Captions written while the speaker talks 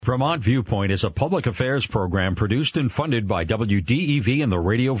Vermont Viewpoint is a public affairs program produced and funded by WDEV and the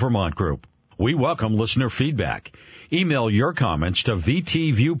Radio Vermont Group. We welcome listener feedback. Email your comments to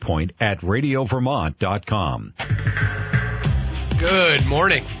vtviewpoint@radiovermont.com. Good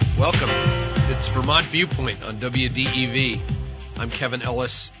morning. Welcome. It's Vermont Viewpoint on WDEV. I'm Kevin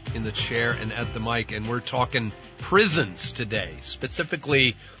Ellis in the chair and at the mic, and we're talking prisons today,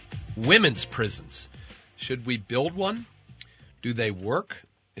 specifically women's prisons. Should we build one? Do they work?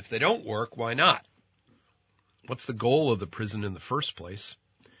 If they don't work, why not? What's the goal of the prison in the first place?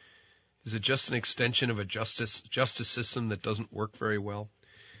 Is it just an extension of a justice system that doesn't work very well?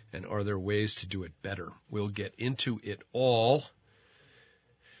 And are there ways to do it better? We'll get into it all.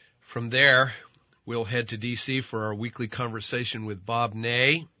 From there, we'll head to D.C. for our weekly conversation with Bob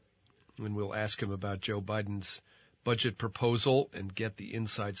Ney, and we'll ask him about Joe Biden's budget proposal and get the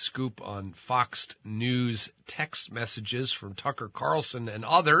inside scoop on Fox News text messages from Tucker Carlson and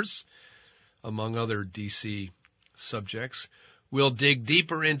others, among other D.C. subjects. We'll dig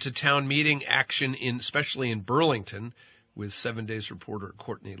deeper into town meeting action, especially in Burlington, with 7 Days reporter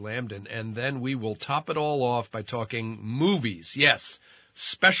Courtney Lambden. And then we will top it all off by talking movies. Yes,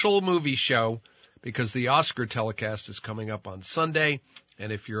 special movie show, because the Oscar telecast is coming up on Sunday.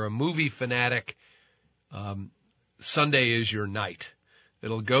 And if you're a movie fanatic, Sunday is your night.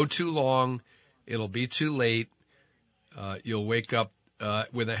 It'll go too long. It'll be too late. You'll wake up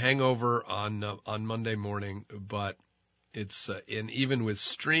with a hangover on Monday morning. But it's even with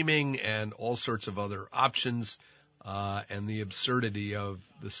streaming and all sorts of other options and the absurdity of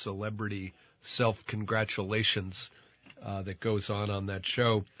the celebrity self-congratulations that goes on that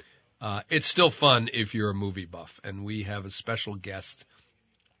show, it's still fun if you're a movie buff. And we have a special guest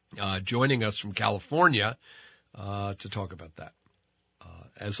joining us from California to talk about that.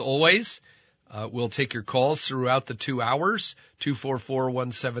 As always, we'll take your calls throughout the 2 hours.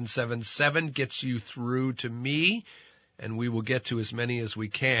 244-1777 gets you through to me, and we will get to as many as we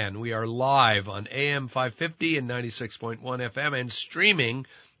can. We are live on AM 550 and 96.1 FM and streaming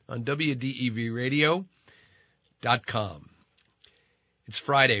on WDEVradio.com. It's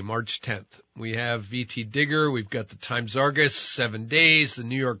Friday, March 10th. We have VT Digger, we've got the Times-Argus, 7 Days, the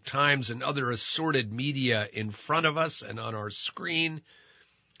New York Times, and other assorted media in front of us and on our screen.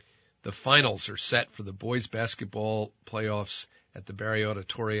 The finals are set for the boys basketball playoffs at the Barry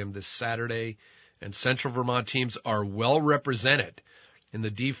Auditorium this Saturday, and Central Vermont teams are well represented. In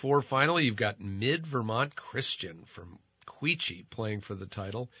the D4 final, you've got Mid-Vermont Christian from Quechee playing for the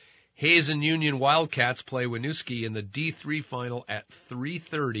title. Hayes and Union Wildcats play Winooski in the D3 final at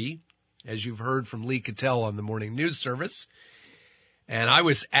 3:30, as you've heard from Lee Cattell on the morning news service. And I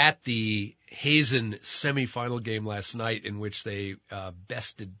was at the Hazen semifinal game last night, in which they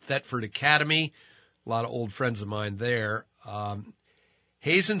bested Thetford Academy. A lot of old friends of mine there.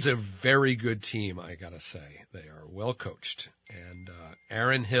 Hazen's a very good team, I gotta say. They are well coached. And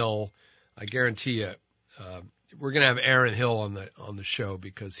Aaron Hill, I guarantee you, we're going to have Aaron Hill on the show,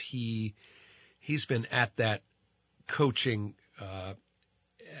 because he's been at that coaching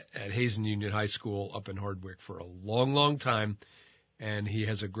at Hazen Union High School up in Hardwick for a long, long time, and he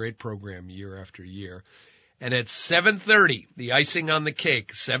has a great program year after year. And at 7:30, the icing on the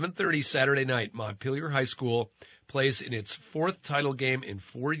cake, 7:30 Saturday night, Montpelier High School plays in its fourth title game in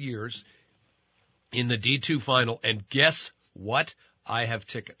 4 years in the D2 final. And guess what? I have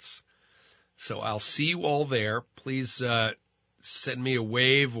tickets. So I'll see you all there. Please send me a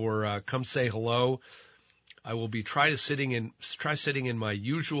wave or come say hello. I will be try sitting in my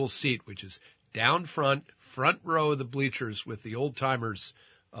usual seat, which is down front row of the bleachers with the old timers,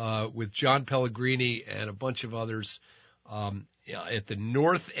 with John Pellegrini and a bunch of others. At the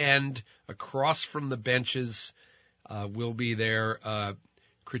north end, across from the benches, we'll be there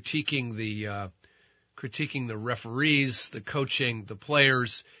critiquing the referees, the coaching, the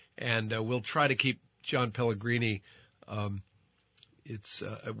players. And we'll try to keep John Pellegrini, we'll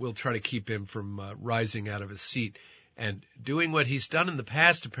try to keep him from rising out of his seat and doing what he's done in the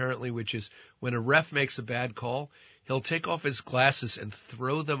past, apparently, which is when a ref makes a bad call, he'll take off his glasses and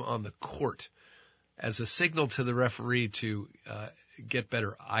throw them on the court as a signal to the referee to get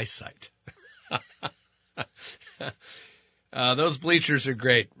better eyesight. Those bleachers are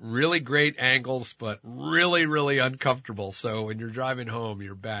great. Really great angles, but really, really uncomfortable. So when you're driving home,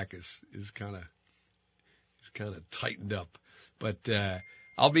 your back is kind of tightened up. But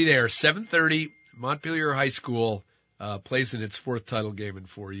I'll be there. 7:30, Montpelier High School plays in its fourth title game in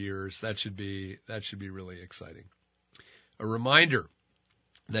 4 years. That should be really exciting. A reminder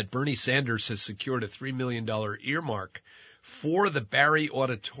that Bernie Sanders has secured a $3 million earmark for the Barry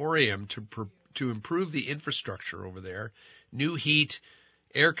Auditorium to improve the infrastructure over there. New heat,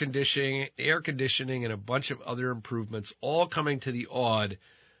 air conditioning, and a bunch of other improvements all coming to the Aud.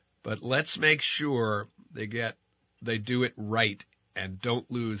 But let's make sure they do it right and don't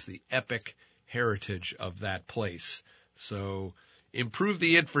lose the epic heritage of that place. So improve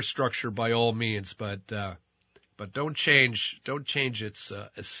the infrastructure by all means, but don't change its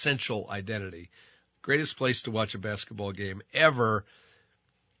essential identity. Greatest place to watch a basketball game ever.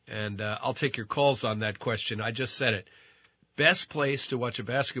 And I'll take your calls on that question. I just said it. Best place to watch a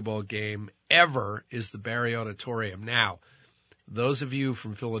basketball game ever is the Barry Auditorium. Now, those of you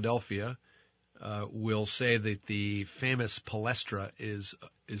from Philadelphia will say that the famous Palestra is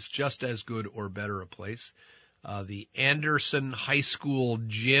just as good or better a place. The Anderson High School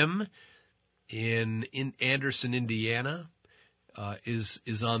gym in Anderson, Indiana,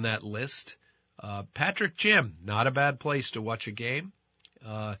 is on that list. Patrick Gym, not a bad place to watch a game.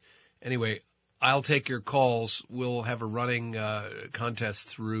 Anyway, I'll take your calls. We'll have a running contest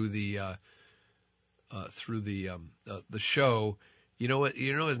through the show. You know what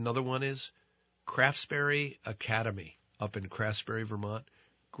another one is? Craftsbury Academy up in Craftsbury, Vermont.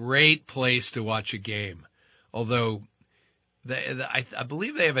 Great place to watch a game. Although I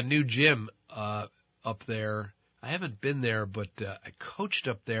believe they have a new gym up there. I haven't been there, but I coached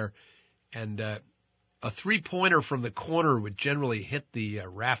up there, and a three-pointer from the corner would generally hit the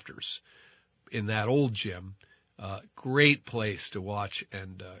rafters in that old gym. Great place to watch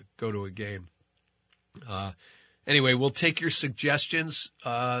and go to a game. Anyway, we'll take your suggestions.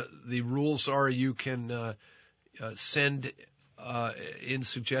 The rules are you can send in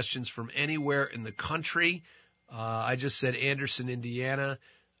suggestions from anywhere in the country. I just said Anderson, Indiana.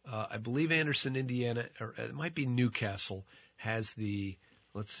 I believe Anderson, Indiana, or it might be Newcastle, has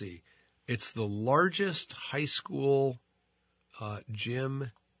it's the largest high school gym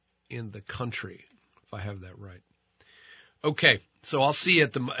in the country, if I have that right. Okay, so I'll see you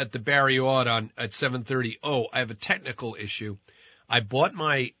at the Barry Aud at 7:30. Oh, I have a technical issue. I bought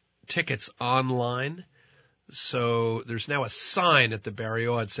my tickets online, so there's now a sign at the Barry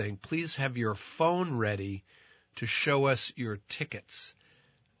Aud saying, "Please have your phone ready to show us your tickets."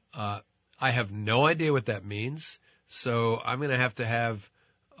 I have no idea what that means, so I'm going to have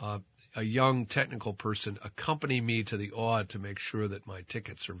a young technical person accompany me to the Aud to make sure that my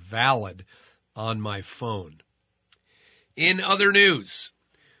tickets are valid on my phone. In other news,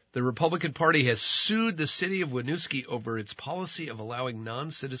 the Republican Party has sued the city of Winooski over its policy of allowing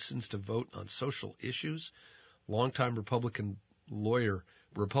non-citizens to vote on social issues. Longtime Republican lawyer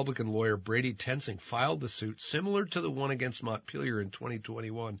Brady Tensing filed the suit similar to the one against Montpelier in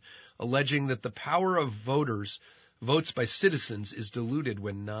 2021, alleging that the power of votes by citizens is diluted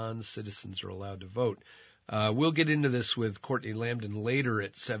when non-citizens are allowed to vote. We'll get into this with Courtney Lambden later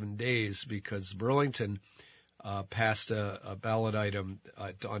at 7 days because Burlington passed a ballot item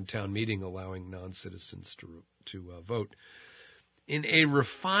on town meeting allowing non-citizens to vote. In a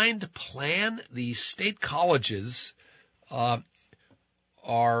refined plan, the state colleges are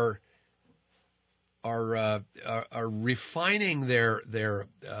refining their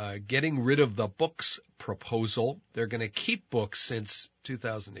getting rid of the books proposal. They're going to keep books since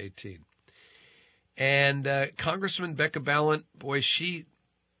 2018. And Congressman Becca Balint, boy, she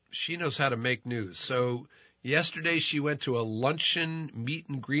knows how to make news. So yesterday she went to a luncheon meet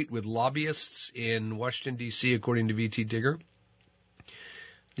and greet with lobbyists in Washington, D.C., according to V.T. Digger.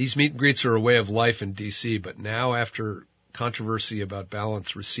 These meet and greets are a way of life in D.C., but now after controversy about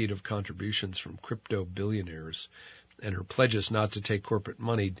Balint's receipt of contributions from crypto billionaires and her pledges not to take corporate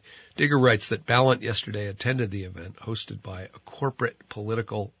money, Digger writes that Balint yesterday attended the event hosted by a corporate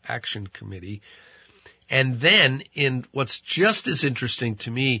political action committee. And then, in what's just as interesting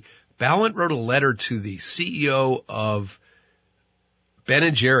to me, Balint wrote a letter to the CEO of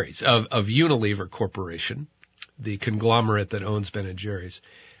Ben & Jerry's, of Unilever Corporation, the conglomerate that owns Ben & Jerry's,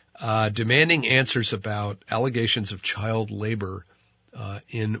 demanding answers about allegations of child labor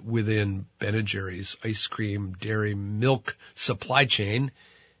within Ben & Jerry's ice cream, dairy, milk supply chain.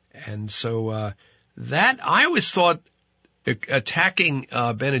 And so that I always thought attacking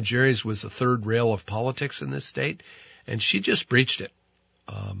Ben & Jerry's was the third rail of politics in this state, and she just breached it.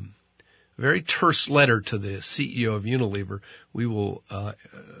 Very terse letter to the CEO of Unilever. We will,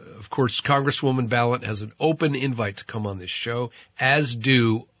 of course, Congresswoman Balint has an open invite to come on this show, as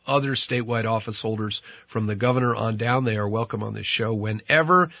do other statewide office holders from the governor on down. They are welcome on this show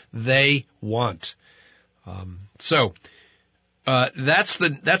whenever they want. So that's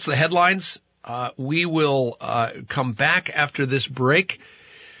the headlines. We will come back after this break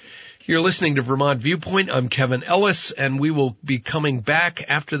You're listening to Vermont Viewpoint. I'm Kevin Ellis, and we will be coming back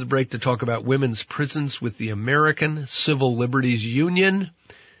after the break to talk about women's prisons with the American Civil Liberties Union.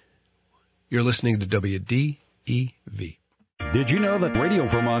 You're listening to WDEV. Did you know that Radio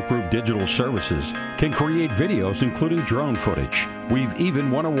Vermont Group Digital Services can create videos including drone footage? We've even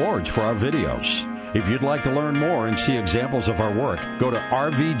won awards for our videos. If you'd like to learn more and see examples of our work, go to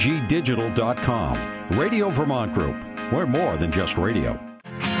rvgdigital.com. Radio Vermont Group. We're more than just radio.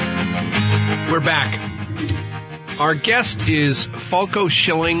 We're back. Our guest is Falco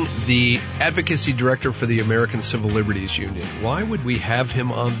Schilling, the Advocacy Director for the American Civil Liberties Union. Why would we have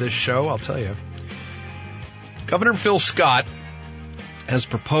him on this show? I'll tell you. Governor Phil Scott has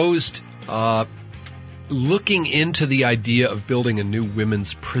proposed looking into the idea of building a new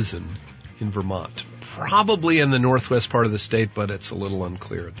women's prison in Vermont, probably in the northwest part of the state, but it's a little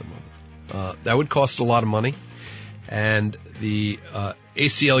unclear at the moment. That would cost a lot of money, and the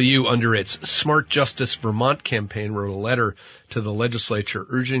ACLU, under its Smart Justice Vermont campaign, wrote a letter to the legislature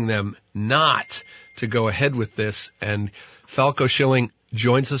urging them not to go ahead with this, and Falco Schilling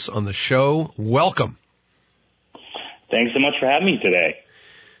joins us on the show. Welcome. Thanks so much for having me today.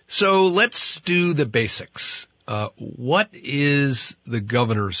 So let's do the basics. What is the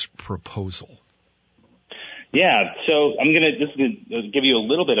governor's proposal? Yeah, so I'm going to just give you a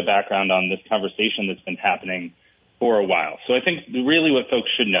little bit of background on this conversation that's been happening for a while. So I think really what folks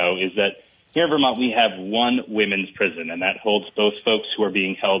should know is that here in Vermont we have one women's prison, and that holds both folks who are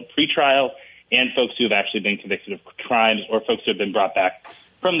being held pretrial and folks who have actually been convicted of crimes or folks who have been brought back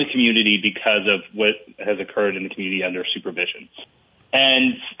from the community because of what has occurred in the community under supervision.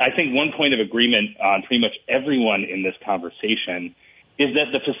 And I think one point of agreement on pretty much everyone in this conversation is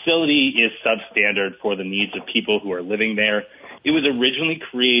that the facility is substandard for the needs of people who are living there. It was originally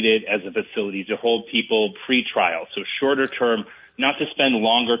created as a facility to hold people pre-trial, so shorter term, not to spend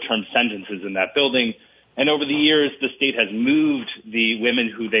longer term sentences in that building. And over the years, the state has moved the women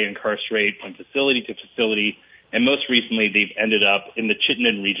who they incarcerate from facility to facility. And most recently, they've ended up in the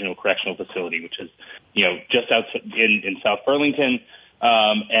Chittenden Regional Correctional Facility, which is, just out in South Burlington,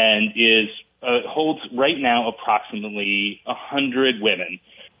 and holds right now approximately 100 women,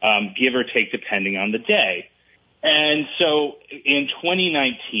 give or take, depending on the day. And so in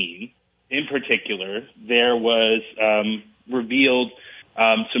 2019, in particular, there was revealed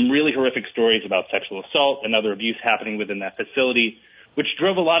some really horrific stories about sexual assault and other abuse happening within that facility, which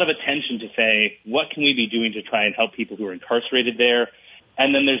drove a lot of attention to say, what can we be doing to try and help people who are incarcerated there?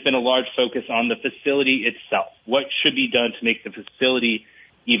 And then there's been a large focus on the facility itself. What should be done to make the facility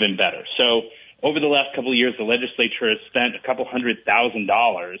even better? So over the last couple of years, the legislature has spent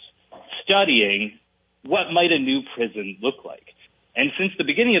 $200,000 studying what might a new prison look like. And since the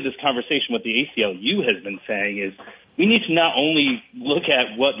beginning of this conversation, what the ACLU has been saying is we need to not only look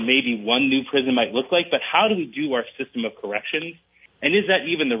at what maybe one new prison might look like, but how do we do our system of corrections? And is that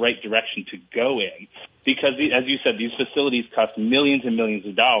even the right direction to go in? Because, as you said, these facilities cost millions and millions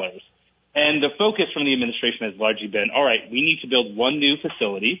of dollars. And the focus from the administration has largely been, all right, we need to build one new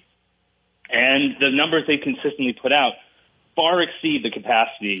facility. And the numbers they consistently put out far exceed the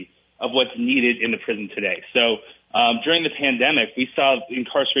capacity of what's needed in the prison today. So during the pandemic, we saw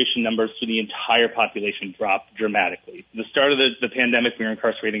incarceration numbers for the entire population drop dramatically. At the start of the pandemic, we were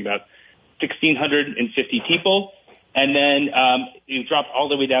incarcerating about 1,650 people. And then it dropped all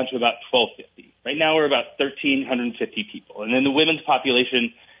the way down to about 1,250. Right now we're about 1,350 people. And then the women's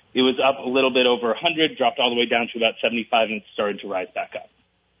population, it was up a little bit over 100, dropped all the way down to about 75, and it started to rise back up.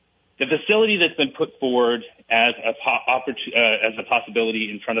 The facility that's been put forward as a possibility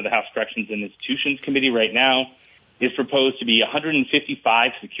in front of the House Corrections and Institutions Committee right now is proposed to be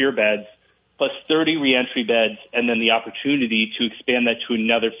 155 secure beds plus 30 reentry beds, and then the opportunity to expand that to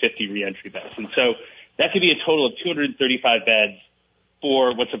another 50 reentry beds. And so that could be a total of 235 beds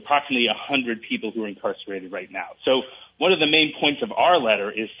for what's approximately 100 people who are incarcerated right now. So one of the main points of our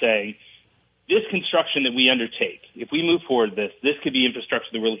letter is saying this construction that we undertake, if we move forward this could be infrastructure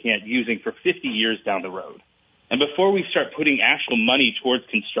that we're looking at using for 50 years down the road. And before we start putting actual money towards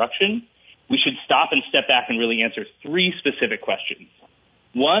construction, we should stop and step back and really answer three specific questions.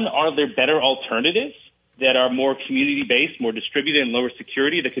 One, are there better alternatives that are more community-based, more distributed, and lower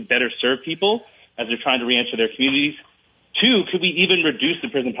security that could better serve people as they're trying to reenter their communities? Two, could we even reduce the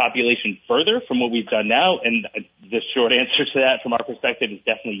prison population further from what we've done now? And the short answer to that from our perspective is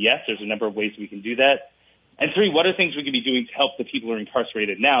definitely yes. There's a number of ways we can do that. And three, what are things we could be doing to help the people who are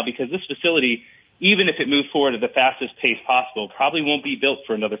incarcerated now? Because this facility, even if it moves forward at the fastest pace possible, probably won't be built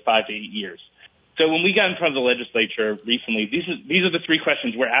for another 5 to 8 years. So when we got in front of the legislature recently, these are the three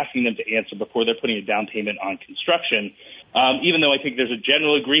questions we're asking them to answer before they're putting a down payment on construction, even though I think there's a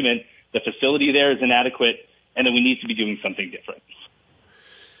general agreement the facility there is inadequate and that we need to be doing something different.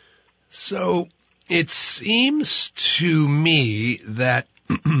 So it seems to me that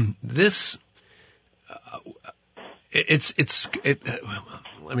this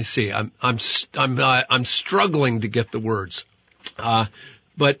let me see. I'm struggling to get the words.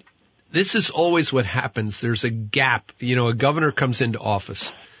 But this is always what happens. There's a gap. You know, a governor comes into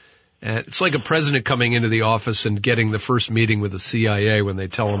office. And it's like a president coming into the office and getting the first meeting with the CIA when they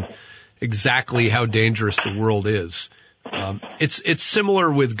tell him exactly how dangerous the world is. It's similar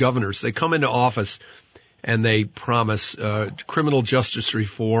with governors. They come into office and they promise criminal justice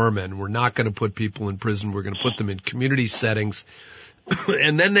reform, and we're not going to put people in prison. We're going to put them in community settings.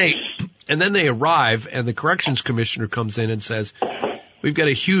 and then they arrive, and the corrections commissioner comes in and says, we've got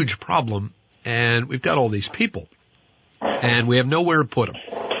a huge problem, and we've got all these people, and we have nowhere to put them.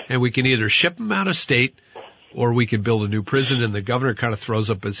 And we can either ship them out of state, or we can build a new prison. And the governor kind of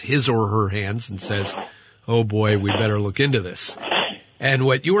throws up his or her hands and says, oh boy, we better look into this. And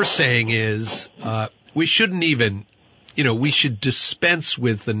what you're saying is, we shouldn't even, we should dispense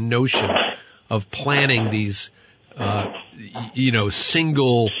with the notion of planning these,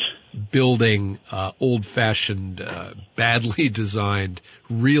 single building, old-fashioned, badly designed,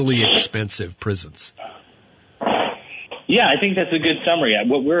 really expensive prisons. Yeah, I think that's a good summary.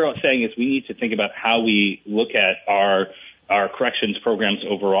 What we're saying is we need to think about how we look at our corrections programs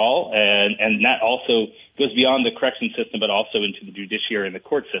overall, and that also goes beyond the correction system, but also into the judiciary and the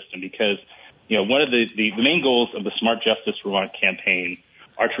court system, because one of the main goals of the Smart Justice Vermont campaign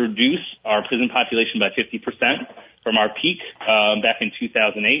are to reduce our prison population by 50% from our peak back in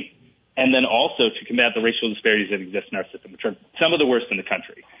 2008, and then also to combat the racial disparities that exist in our system, which are some of the worst in the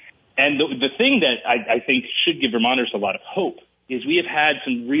country. And the thing that I think should give Vermonters a lot of hope is we have had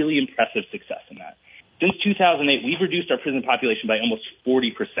some really impressive success in that. Since 2008, we've reduced our prison population by almost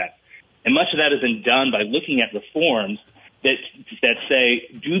 40%. And much of that has been done by looking at reforms that say,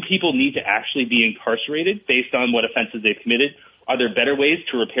 do people need to actually be incarcerated based on what offenses they've committed? Are there better ways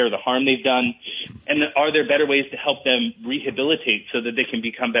to repair the harm they've done? And are there better ways to help them rehabilitate so that they can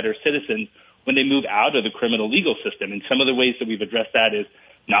become better citizens when they move out of the criminal legal system? And some of the ways that we've addressed that is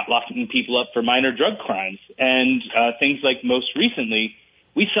not locking people up for minor drug crimes. And things like most recently,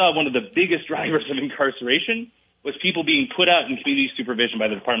 we saw one of the biggest drivers of incarceration was people being put out in community supervision by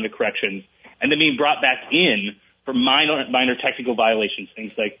the Department of Corrections and then being brought back in for minor technical violations,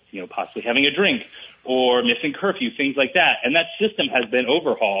 things like, possibly having a drink or missing curfew, things like that. And that system has been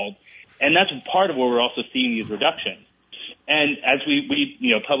overhauled. And that's part of where we're also seeing these reductions. And as we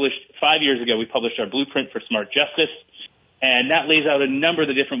published 5 years ago, we published our blueprint for Smart Justice. And that lays out a number of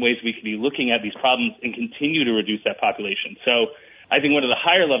the different ways we could be looking at these problems and continue to reduce that population. So I think one of the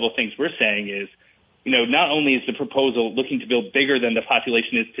higher level things we're saying is, not only is the proposal looking to build bigger than the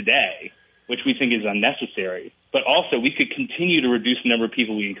population is today, which we think is unnecessary, but also we could continue to reduce the number of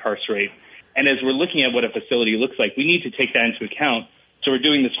people we incarcerate. And as we're looking at what a facility looks like, we need to take that into account. So we're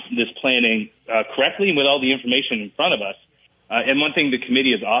doing this planning correctly and with all the information in front of us. And one thing the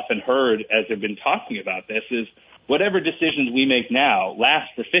committee has often heard as they've been talking about this is whatever decisions we make now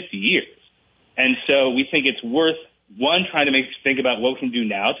last for 50 years. And so we think it's worth, one, trying to think about what we can do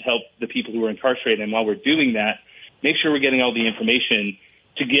now to help the people who are incarcerated. And while we're doing that, make sure we're getting all the information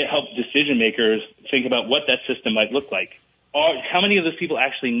to help decision makers think about what that system might look like. How many of those people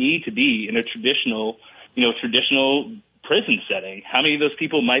actually need to be in a traditional prison setting? How many of those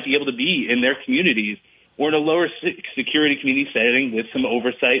people might be able to be in their communities or in a lower security community setting with some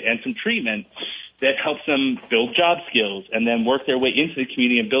oversight and some treatment that helps them build job skills and then work their way into the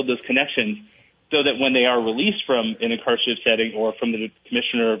community and build those connections so that when they are released from an incarcerative setting or from the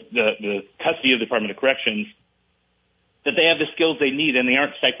commissioner, the custody of the Department of Corrections, that they have the skills they need and they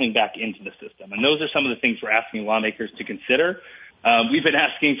aren't cycling back into the system. And those are some of the things we're asking lawmakers to consider. We've been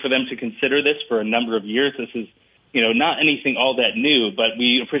asking for them to consider this for a number of years. This is, not anything all that new, but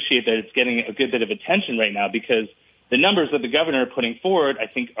we appreciate that it's getting a good bit of attention right now because the numbers that the governor are putting forward, I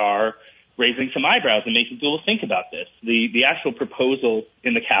think, are raising some eyebrows and making people think about this. The actual proposal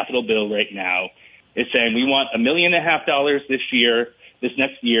in the Capitol bill right now is saying we want $1.5 million this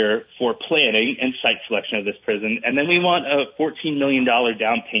next year for planning and site selection of this prison, and then we want a $14 million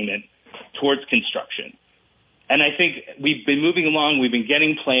down payment towards construction. And I think we've been moving along, we've been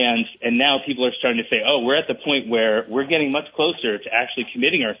getting plans, and now people are starting to say, we're at the point where we're getting much closer to actually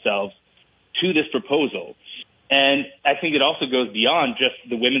committing ourselves to this proposal. And I think it also goes beyond just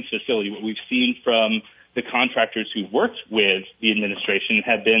the women's facility. What we've seen from the contractors who've worked with the administration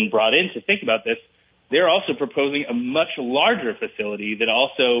have been brought in to think about this, they're also proposing a much larger facility that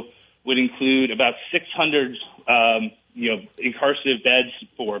also would include about 600, incarcerative beds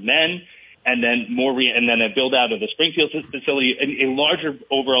for men, and then and then a build out of the Springfield facility, a larger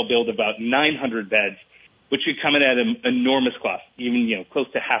overall build of about 900 beds, which would come in at an enormous cost, even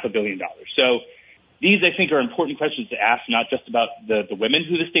close to $500 million. So these, I think, are important questions to ask, not just about the women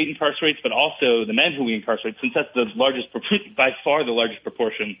who the state incarcerates, but also the men who we incarcerate, since that's the largest, by far the largest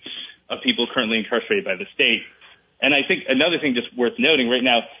proportion of people currently incarcerated by the state. And I think another thing just worth noting right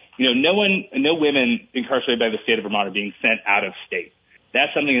now, no women incarcerated by the state of Vermont are being sent out of state.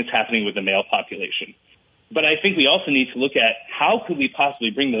 That's something that's happening with the male population. But I think we also need to look at how could we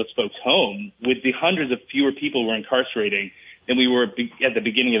possibly bring those folks home with the hundreds of fewer people we're incarcerating than we were at the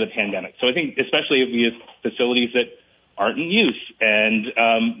beginning of the pandemic. So I think especially if we have facilities that aren't in use and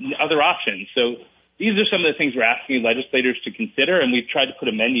other options. So these are some of the things we're asking legislators to consider, and we've tried to put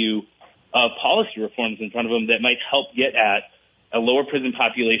a menu of policy reforms in front of them that might help get at a lower prison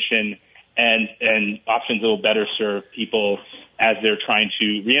population and options that will better serve people as they're trying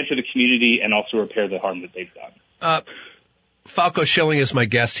to reenter the community and also repair the harm that they've done. Falco Schilling is my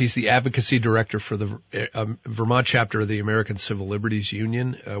guest. He's the advocacy director for the Vermont chapter of the American Civil Liberties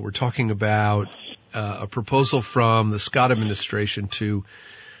Union. We're talking about a proposal from the Scott administration to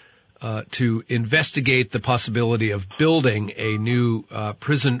investigate the possibility of building a new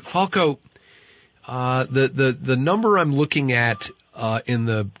prison. Falco, the number I'm looking at in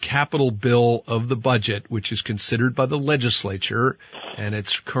the capital bill of the budget, which is considered by the legislature, and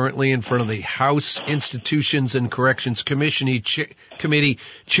it's currently in front of the House Institutions and Corrections Committee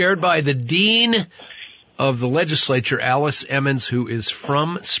chaired by the Dean of the legislature, Alice Emmons, who is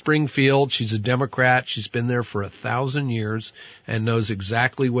from Springfield. She's a Democrat. She's been there for 1,000 years and knows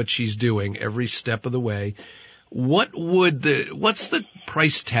exactly what she's doing every step of the way. What's the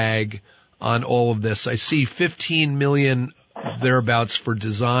price tag on all of this? I see $15 million thereabouts for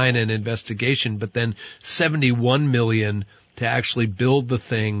design and investigation, but then $71 million to actually build the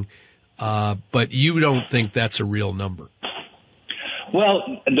thing. But you don't think that's a real number?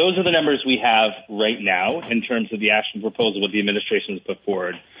 Well, those are the numbers we have right now in terms of the action proposal what the administration has put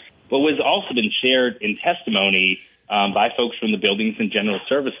forward. But what has also been shared in testimony by folks from the Buildings and General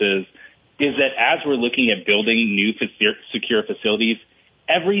Services is that as we're looking at building new secure facilities,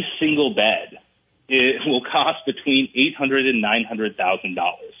 every single bed will cost between $800,000 and $900,000.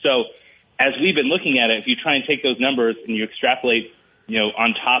 So as we've been looking at it, if you try and take those numbers and you extrapolate,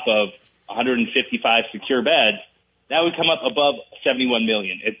 on top of 155 secure beds, that would come up above $71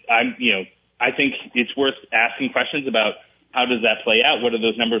 million. I think it's worth asking questions about how does that play out? What do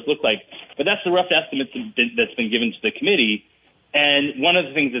those numbers look like? But that's the rough estimate that's been given to the committee. And one of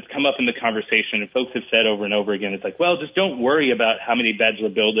the things that's come up in the conversation, and folks have said over and over again, it's like, well, just don't worry about how many beds we're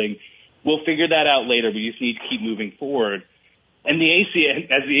building. We'll figure that out later. We just need to keep moving forward. And as the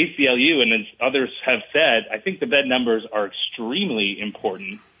ACLU and as others have said, I think the bed numbers are extremely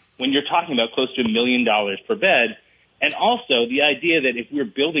important when you're talking about close to $1 million per bed. And also the idea that if we're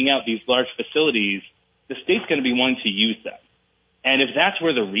building out these large facilities, the state's going to be wanting to use them. And if that's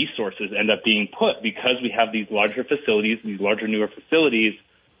where the resources end up being put, because we have these larger facilities, these larger, newer facilities,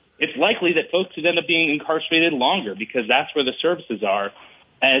 it's likely that folks would end up being incarcerated longer because that's where the services are,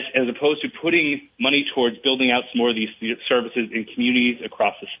 as opposed to putting money towards building out some more of these services in communities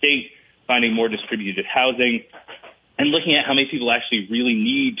across the state, finding more distributed housing, and looking at how many people actually really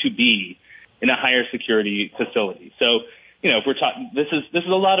need to be in a higher security facility. So, if we're talking, this is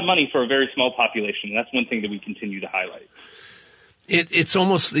a lot of money for a very small population. And that's one thing that we continue to highlight. It's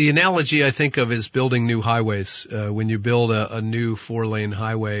almost the analogy I think of is building new highways. When you build a new 4-lane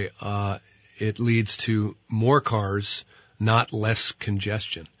highway, it leads to more cars, not less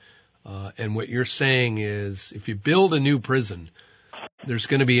congestion. And what you're saying is if you build a new prison, there's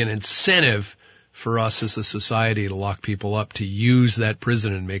going to be an incentive for us as a society to lock people up to use that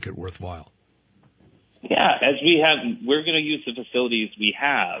prison and make it worthwhile. Yeah, we're going to use the facilities we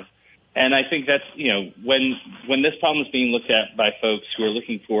have. And I think that's, when this problem is being looked at by folks who are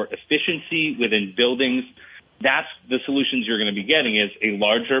looking for efficiency within buildings, that's the solutions you're going to be getting is a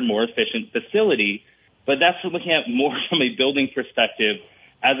larger, more efficient facility. But that's looking at more from a building perspective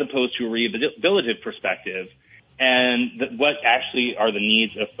as opposed to a rehabilitative perspective. And what actually are the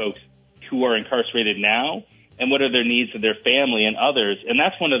needs of folks who are incarcerated now, and what are their needs of their family and others. And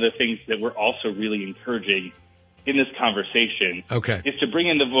that's one of the things that we're also really encouraging in this conversation, is to bring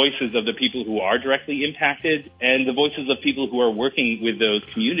in the voices of the people who are directly impacted and the voices of people who are working with those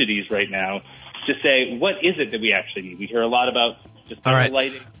communities right now to say, what is it that we actually need? We hear a lot about just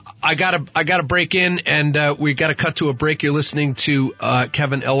lighting. I gotta break in, and we gotta cut to a break. You're listening to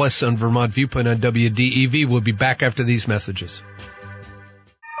Kevin Ellis on Vermont Viewpoint on WDEV. We'll be back after these messages.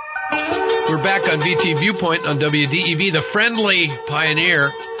 We're back on VT Viewpoint on WDEV, the friendly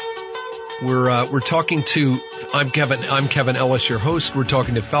pioneer. We're talking to, I'm Kevin Ellis, your host. We're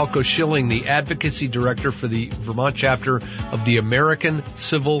talking to Falco Schilling, the advocacy director for the Vermont chapter of the American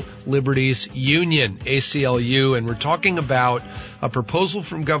Civil Liberties Union, ACLU, and we're talking about a proposal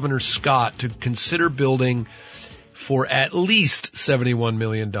from Governor Scott to consider building for at least $71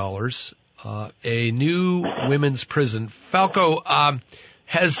 million a new women's prison. Falco,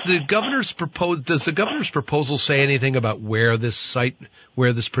 does the governor's proposal say anything about where this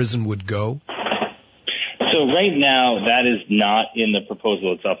prison would go? So right now, that is not in the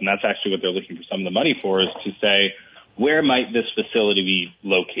proposal itself, and that's actually what they're looking for some of the money for, is to say, where might this facility be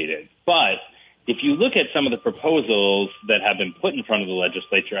located? But if you look at some of the proposals that have been put in front of the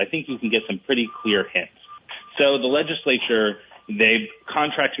legislature, I think you can get some pretty clear hints. So the legislature, they've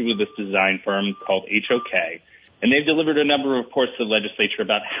contracted with this design firm called HOK, and they've delivered a number of reports to the legislature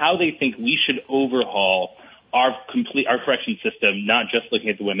about how they think we should overhaul our correction system, not just looking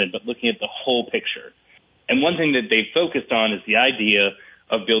at the women, but looking at the whole picture. And one thing that they've focused on is the idea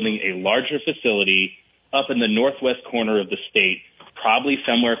of building a larger facility up in the northwest corner of the state, probably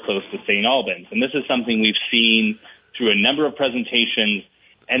somewhere close to St. Albans. And this is something we've seen through a number of presentations,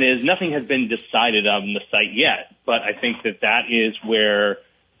 and nothing has been decided on the site yet. But I think that is where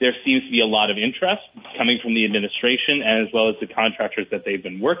there seems to be a lot of interest coming from the administration and as well as the contractors that they've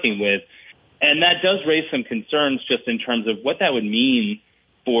been working with. And that does raise some concerns just in terms of what that would mean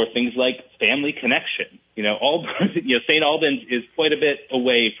for things like family connection. St. Albans is quite a bit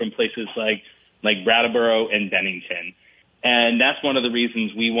away from places like Brattleboro and Bennington. And that's one of the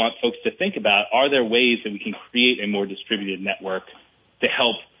reasons we want folks to think about, are there ways that we can create a more distributed network to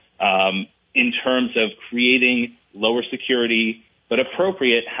help in terms of creating lower security but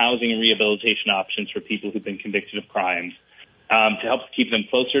appropriate housing and rehabilitation options for people who've been convicted of crimes, to help keep them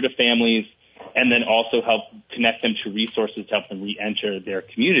closer to families, and then also help connect them to resources to help them re-enter their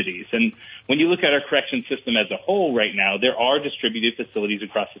communities. And when you look at our correction system as a whole right now, there are distributed facilities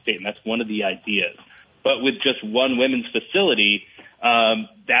across the state, and that's one of the ideas. But with just one women's facility,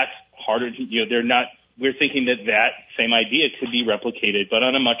 that's harder to, we're thinking that same idea could be replicated, but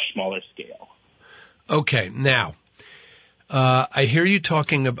on a much smaller scale. Okay, now, I hear you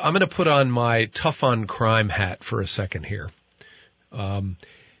talking, I'm going to put on my tough on crime hat for a second here.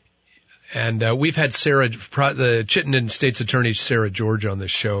 And we've had the Chittenden State's Attorney Sarah George on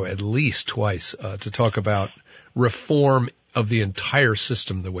this show at least twice to talk about reform of the entire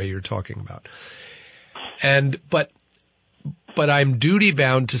system the way you're talking about. But I'm duty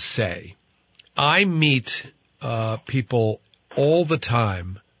bound to say I meet people all the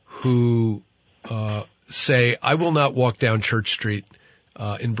time who say, I will not walk down Church Street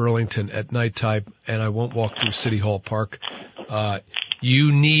in Burlington at nighttime, and I won't walk through City Hall Park.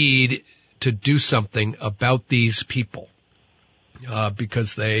 You need to do something about these people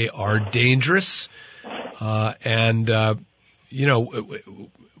because they are dangerous.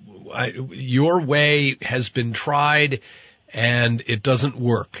 Your way has been tried and it doesn't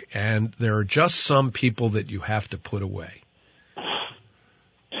work. And there are just some people that you have to put away.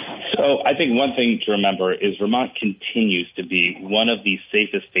 So I think one thing to remember is Vermont continues to be one of the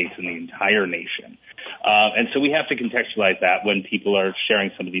safest states in the entire nation. And so we have to contextualize that when people are sharing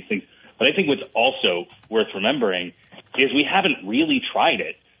some of these things. But I think what's also worth remembering is we haven't really tried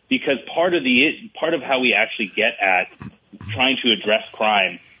it, because part of how we actually get at trying to address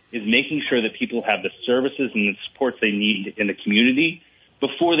crime is making sure that people have the services and the supports they need in the community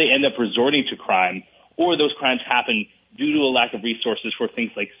before they end up resorting to crime, or those crimes happen due to a lack of resources for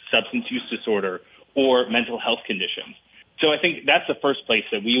things like substance use disorder or mental health conditions. So I think that's the first place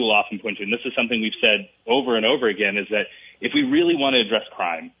that we will often point to, and this is something we've said over and over again, is that if we really want to address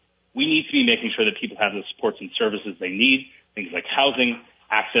crime, we need to be making sure that people have the supports and services they need, things like housing,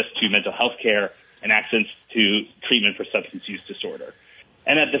 access to mental health care, and access to treatment for substance use disorder.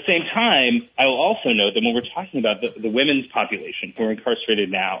 And at the same time, I will also note that when we're talking about the women's population who are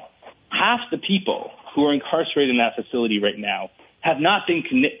incarcerated now, half the people who are incarcerated in that facility right now have not been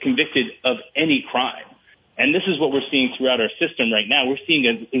convicted of any crime. And this is what we're seeing throughout our system right now. We're seeing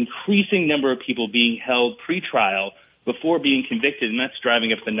an increasing number of people being held pretrial before being convicted, and that's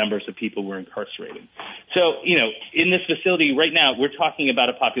driving up the numbers of people we're incarcerating. So, in this facility right now, we're talking about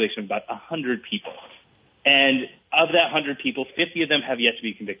a population of about 100 people. And of that 100 people, 50 of them have yet to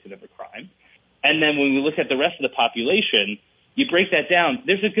be convicted of a crime. And then when we look at the rest of the population, you break that down,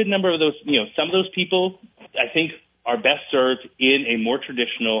 there's a good number of those, some of those people, I think, are best served in a more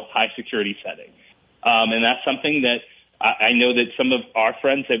traditional high security setting. And that's something that I know that some of our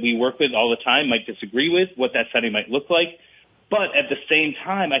friends that we work with all the time might disagree with what that setting might look like. But at the same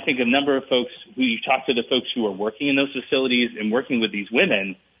time, I think a number of folks who you talk to, the folks who are working in those facilities and working with these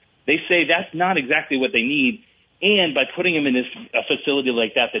women, they say that's not exactly what they need. And by putting them in a facility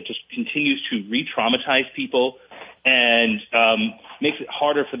like that just continues to re-traumatize people and makes it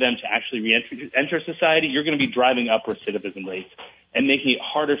harder for them to actually re-enter society, you're going to be driving up recidivism rates and making it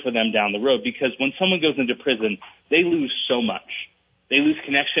harder for them down the road. Because when someone goes into prison, they lose so much. They lose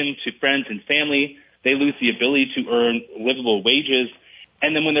connection to friends and family. They lose the ability to earn livable wages.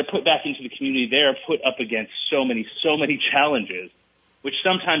 And then when they're put back into the community, they're put up against so many challenges, which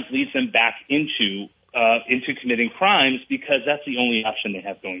sometimes leads them back into committing crimes because that's the only option they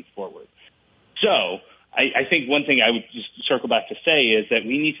have going forward. So I think one thing I would just circle back to say is that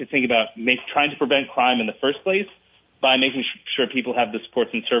we need to think about trying to prevent crime in the first place by making sure people have the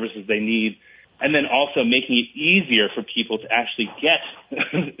supports and services they need, and then also making it easier for people to actually get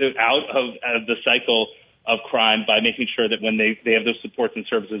out of the cycle of crime by making sure that when they have those supports and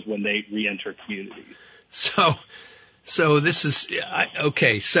services when they re-enter communities. So this is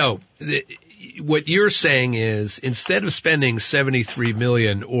okay. So what you're saying is instead of spending $73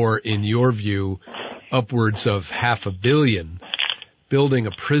 million, or in your view, upwards of $500 million building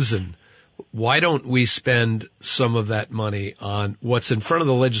a prison, why don't we spend some of that money on what's in front of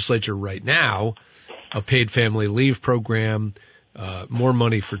the legislature right now, a paid family leave program, more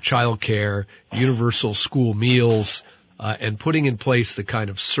money for childcare, universal school meals, and putting in place the kind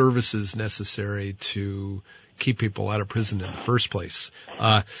of services necessary to keep people out of prison in the first place.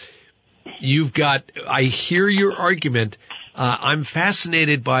 I hear your argument. I'm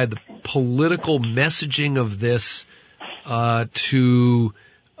fascinated by the political messaging of this to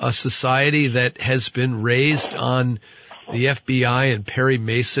a society that has been raised on the FBI and Perry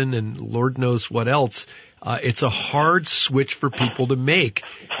Mason and Lord knows what else. It's a hard switch for people to make.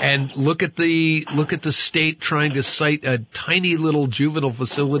 And look at the state trying to cite a tiny little juvenile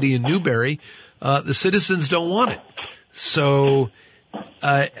facility in Newberry. The citizens don't want it. So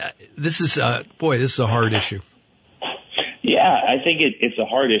this is a hard issue. Yeah, I think it's a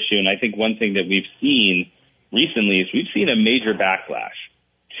hard issue, and I think one thing that we've seen recently is we've seen a major backlash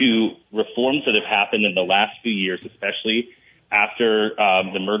to reforms that have happened in the last few years, especially after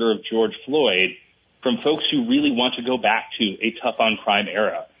the murder of George Floyd, from folks who really want to go back to a tough-on-crime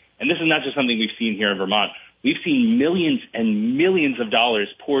era. And this is not just something we've seen here in Vermont. We've seen millions and millions of dollars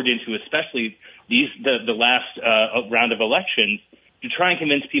poured into especially the last round of elections to try and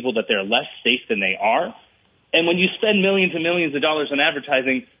convince people that they're less safe than they are. And when you spend millions and millions of dollars on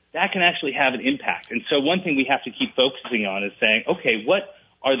advertising, that can actually have an impact. And so one thing we have to keep focusing on is saying, okay, what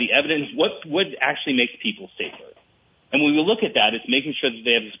are the evidence? What would actually make people safer? And when we look at that, it's making sure that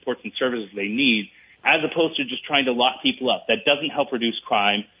they have the supports and services they need, as opposed to just trying to lock people up. That doesn't help reduce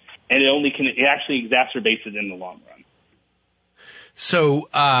crime, and it actually exacerbates it in the long run. So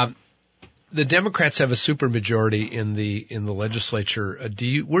the Democrats have a supermajority in the legislature.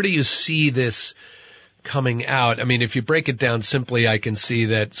 Where do you see this coming out? I mean, if you break it down simply, I can see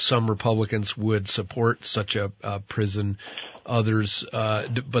that some Republicans would support such a prison, others,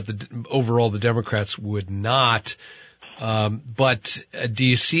 but overall the Democrats would not. But do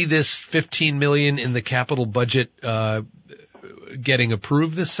you see this $15 million in the capital budget getting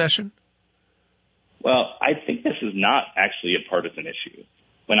approved this session? Well, I think this is not actually a partisan issue.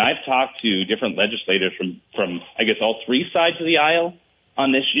 When I've talked to different legislators from I guess all three sides of the aisle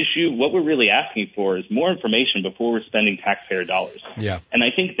on this issue, what we're really asking for is more information before we're spending taxpayer dollars. Yeah. And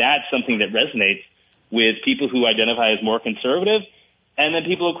I think that's something that resonates with people who identify as more conservative, and then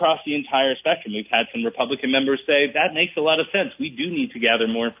people across the entire spectrum. We've had some Republican members say that makes a lot of sense. We do need to gather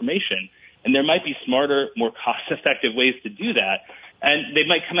more information, and there might be smarter, more cost-effective ways to do that, and they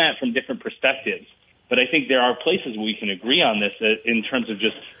might come at it from different perspectives. But I think there are places where we can agree on this in terms of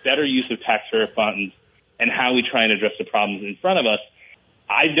just better use of taxpayer funds and how we try and address the problems in front of us.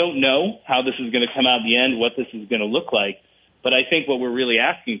 I don't know how this is going to come out in the end, what this is going to look like, but I think what we're really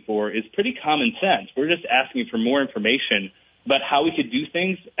asking for is pretty common sense. We're just asking for more information about how we could do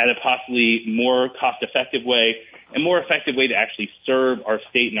things at a possibly more cost-effective way and more effective way to actually serve our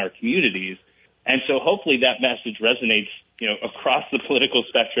state and our communities. And so hopefully that message resonates, across the political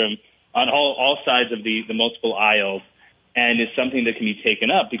spectrum on all sides of the multiple aisles, and is something that can be taken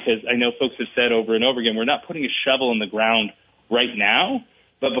up, because I know folks have said over and over again, we're not putting a shovel in the ground right now,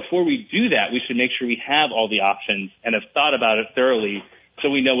 but before we do that, we should make sure we have all the options and have thought about it thoroughly so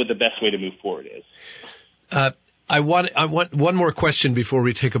we know what the best way to move forward is. I want one more question before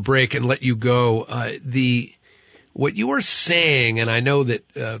we take a break and let you go. What you are saying, and I know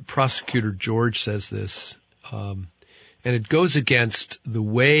that Prosecutor George says this, and it goes against the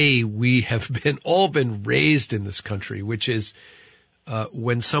way we have all been raised in this country, which is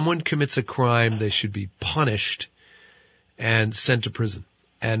when someone commits a crime, they should be punished and sent to prison.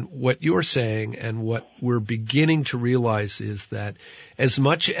 And what you're saying and what we're beginning to realize is that as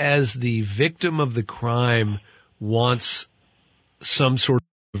much as the victim of the crime wants some sort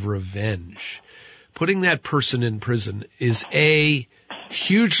of revenge, putting that person in prison is A,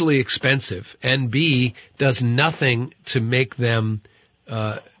 hugely expensive, and B, does nothing to make them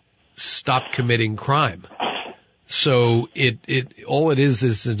stop committing crime. So all it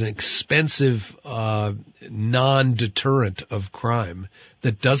is an expensive non-deterrent of crime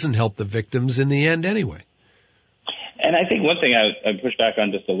that doesn't help the victims in the end anyway. And I think one thing I push back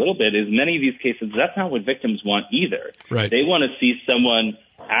on just a little bit is many of these cases, that's not what victims want either. Right. They want to see someone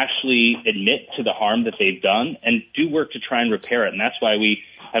actually admit to the harm that they've done and do work to try and repair it. And that's why we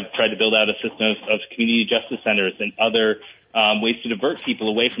have tried to build out a system of community justice centers and other ways to divert people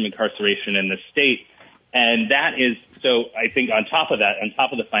away from incarceration in the state. And that is, so I think on top of that, on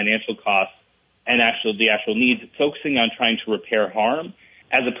top of the financial costs and the actual needs, focusing on trying to repair harm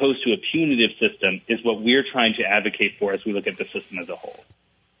as opposed to a punitive system is what we're trying to advocate for as we look at the system as a whole.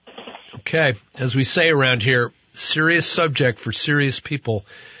 Okay. As we say around here, serious subject for serious people.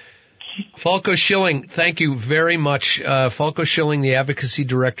 Falco Schilling, thank you very much. Falco Schilling, the advocacy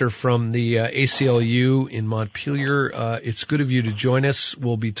director from the ACLU in Montpelier. It's good of you to join us.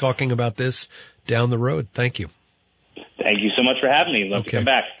 We'll be talking about this down the road. Thank you. Thank you so much for having me. Love to come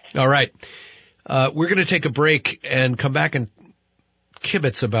back. All right. We're going to take a break and come back and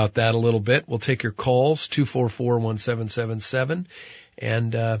kibitz about that a little bit. We'll take your calls, 244-1777,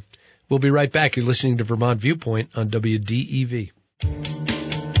 and we'll be right back. You're listening to Vermont Viewpoint on WDEV.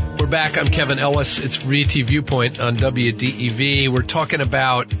 We're back. I'm Kevin Ellis. It's RITI Viewpoint on WDEV. We're talking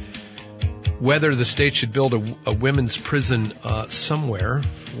about whether the state should build a women's prison somewhere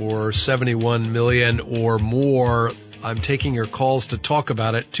for $71 million or more. I'm taking your calls to talk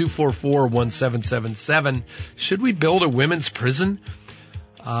about it. 244-1777. Should we build a women's prison?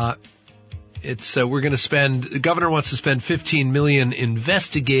 We're going to the governor wants to spend $15 million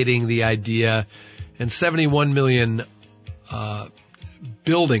investigating the idea and $71 million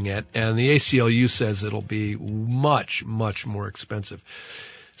building it. And the ACLU says it'll be much, much more expensive.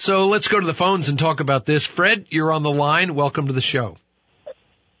 So let's go to the phones and talk about this. Fred, you're on the line. Welcome to the show.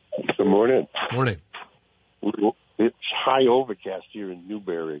 Good morning. Morning. It's high overcast here in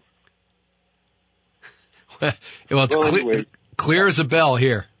Newberry. Well, it's clear as a bell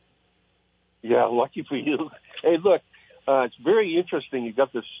here. Yeah, lucky for you. Hey, look, it's very interesting. You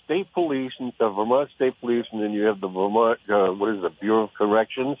got the state police, the Vermont State Police, and then you have the Vermont, the Bureau of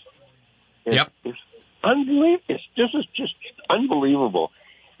Corrections. And yep. It's unbelievable. This is just unbelievable.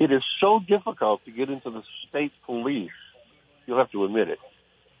 It is so difficult to get into the state police. You'll have to admit it.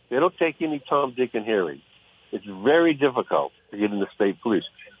 They don't take any Tom, Dick, and Harry. It's very difficult to get into state police.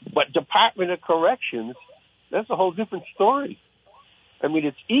 But Department of Corrections, that's a whole different story. I mean,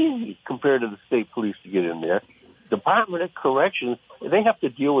 it's easy compared to the state police to get in there. Department of Corrections, they have to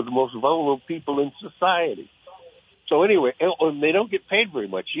deal with the most vulnerable people in society. So anyway, and they don't get paid very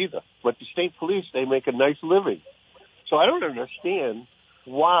much either. But the state police, they make a nice living. So I don't understand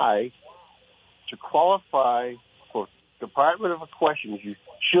why, to qualify for Department of Corrections, you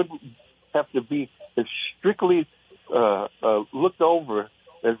shouldn't have to be as strictly looked over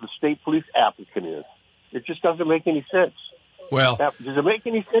as the state police applicant is. It just doesn't make any sense. Well, does it make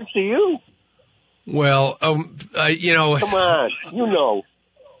any sense to you? Well, Come on, you know.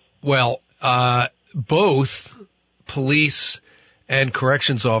 Well, both police and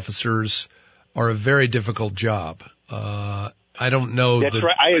corrections officers are a very difficult job. I don't know. That's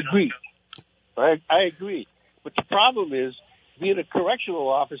right. I agree. I agree. But the problem is, being a correctional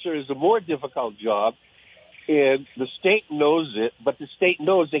officer is a more difficult job, and the state knows it, but the state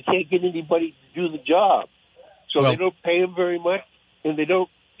knows they can't get anybody to do the job. So they don't pay them very much, and they don't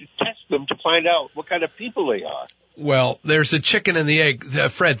test them to find out what kind of people they are. Well, there's a chicken and the egg.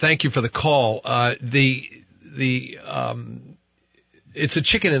 Fred, thank you for the call. It's a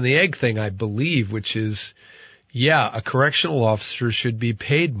chicken and the egg thing, I believe, which is, a correctional officer should be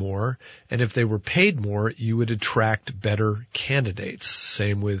paid more, and if they were paid more, you would attract better candidates.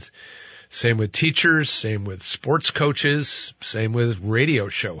 Same with teachers, same with sports coaches, same with radio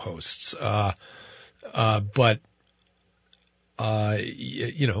show hosts.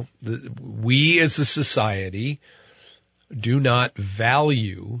 We as a society do not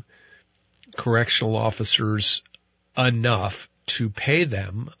value correctional officers enough to pay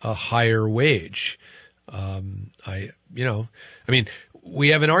them a higher wage. We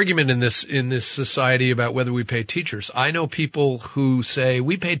have an argument in this society about whether we pay teachers. I know people who say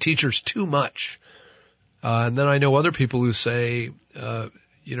we pay teachers too much. And then I know other people who say,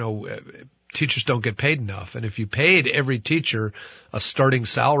 teachers don't get paid enough. And if you paid every teacher a starting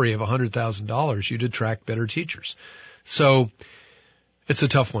salary of $100,000, you'd attract better teachers. So it's a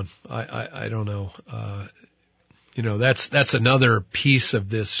tough one. I don't know. That's another piece of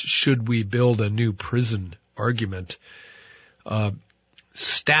this. Should we build a new prison argument?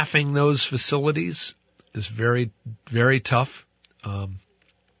 Staffing those facilities is very, very tough.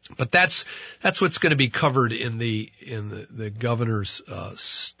 But that's what's going to be covered in the governor's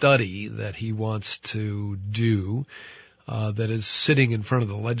study that he wants to do, that is sitting in front of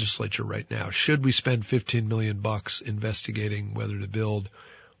the legislature right now. Should we spend $15 million investigating whether to build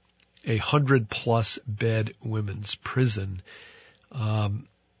a 100+ bed women's prison?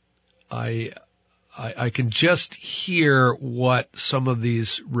 I can just hear what some of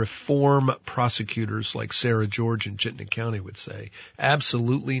these reform prosecutors like Sarah George in Chittenden County would say.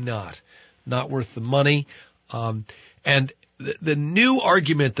 Absolutely not. Not worth the money. And the new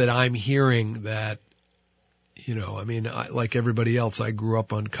argument that I'm hearing that, like everybody else, I grew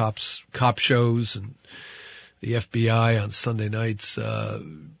up on cop shows and the FBI on Sunday nights,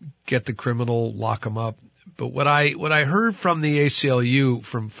 get the criminal, lock them up. But what I heard from the ACLU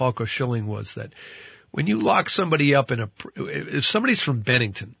from Falco Schilling was that when you lock somebody up if somebody's from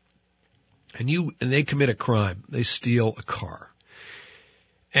Bennington and they commit a crime, they steal a car,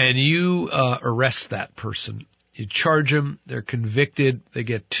 and you arrest that person, you charge them, they're convicted, they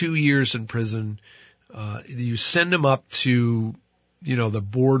get 2 years in prison, you send them up to the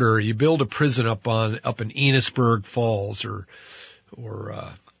border, you build a prison up in Enosburg Falls or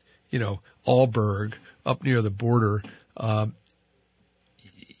Alburg, up near the border.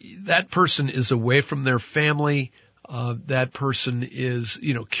 That person is away from their family. That person is,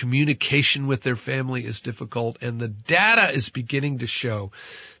 communication with their family is difficult. And the data is beginning to show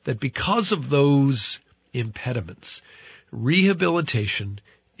that because of those impediments, rehabilitation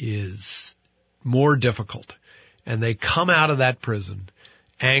is more difficult. And they come out of that prison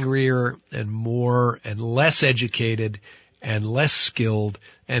angrier and more and less educated and less skilled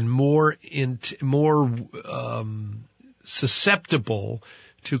and more susceptible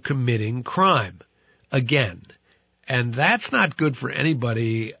to committing crime again. And that's not good for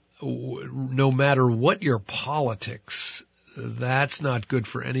anybody, no matter what your politics. That's not good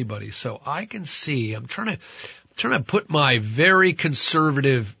for anybody. So I can see, I'm trying to put my very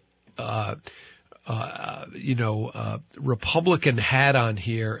conservative, Republican hat on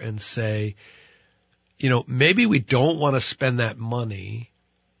here and say, maybe we don't want to spend that money.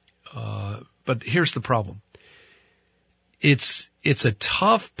 But here's the problem. It's a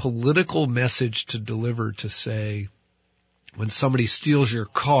tough political message to deliver to say, when somebody steals your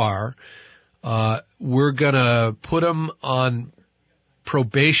car, we're going to put them on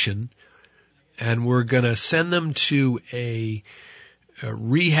probation and we're going to send them to a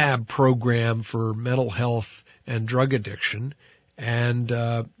rehab program for mental health and drug addiction. And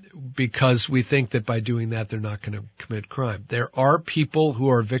because we think that by doing that, they're not going to commit crime. There are people who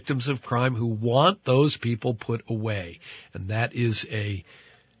are victims of crime who want those people put away. And that is a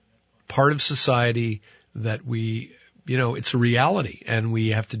part of society that it's a reality and we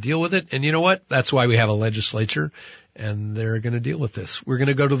have to deal with it. And you know what? That's why we have a legislature and they're going to deal with this. We're going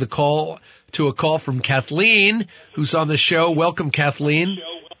to go to a call from Kathleen, who's on the show. Welcome, Kathleen.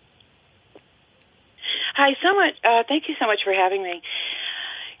 Hi, thank you so much for having me.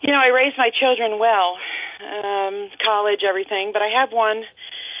 I raised my children well, college, everything, but I have one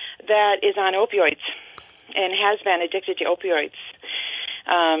that is on opioids and has been addicted to opioids.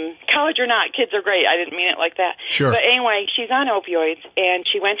 College or not, kids are great. I didn't mean it like that. Sure. But anyway, she's on opioids, and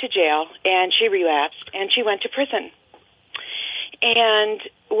she went to jail, and she relapsed, and she went to prison. And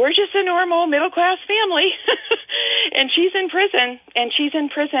we're just a normal middle-class family, and she's in prison,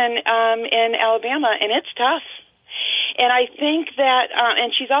 in Alabama, and it's tough. And I think that,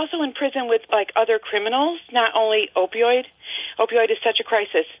 and she's also in prison with, other criminals, not only opioid. Opioid is such a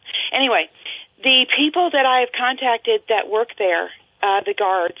crisis. Anyway, the people that I have contacted that work there, the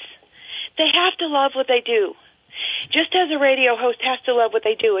guards, they have to love what they do. Just as a radio host has to love what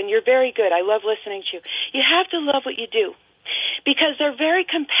they do, and you're very good. I love listening to you. You have to love what you do because they're very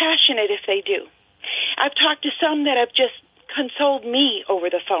compassionate if they do. I've talked to some that have just consoled me over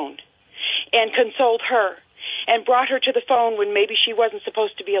the phone and consoled her and brought her to the phone when maybe she wasn't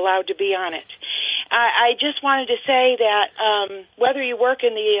supposed to be allowed to be on it. I just wanted to say that whether you work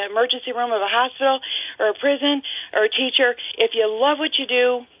in the emergency room of a hospital or a prison or a teacher, if you love what you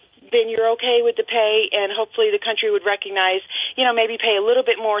do, then you're okay with the pay, and hopefully the country would recognize, maybe pay a little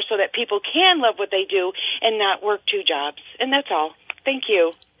bit more so that people can love what they do and not work 2 jobs. And that's all. Thank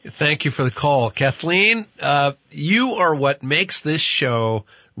you. Thank you for the call. Kathleen, you are what makes this show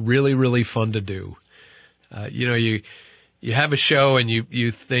really, really fun to do. You have a show and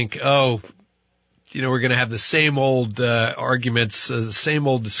you think, we're going to have the same old arguments, the same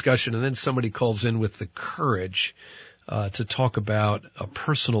old discussion, and then somebody calls in with the courage to talk about a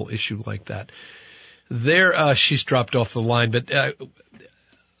personal issue like that. She's dropped off the line, but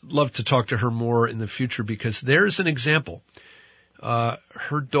love to talk to her more in the future, because there's an example.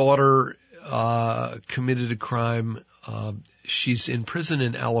 Her daughter committed a crime. She's in prison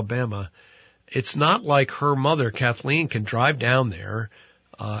in Alabama. It's not like her mother, Kathleen, can drive down there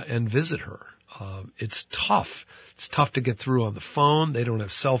and visit her. It's tough. It's tough to get through on the phone. They don't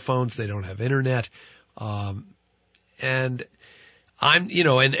have cell phones. They don't have internet. And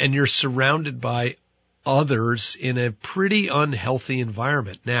you're surrounded by others in a pretty unhealthy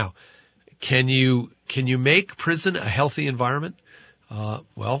environment. Now, can you make prison a healthy environment?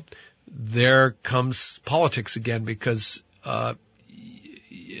 Well, there comes politics again, because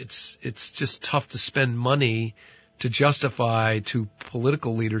it's just tough to spend money to justify to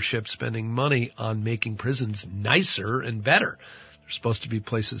political leadership spending money on making prisons nicer and better. They're supposed to be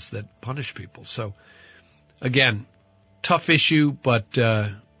places that punish people. So, again, tough issue, but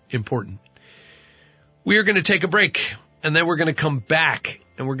important. We are going to take a break, and then we're going to come back,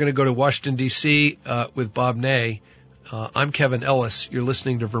 and we're going to go to Washington, D.C. With Bob Ney. I'm Kevin Ellis. You're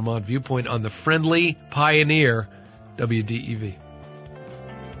listening to Vermont Viewpoint on the Friendly Pioneer, WDEV.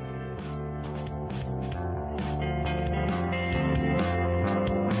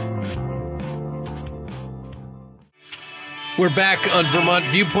 We're back on Vermont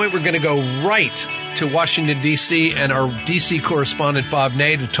Viewpoint. We're going to go right to Washington, D.C., and our D.C. correspondent, Bob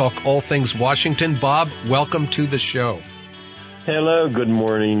Ney, to talk all things Washington. Bob, welcome to the show. Hello. Good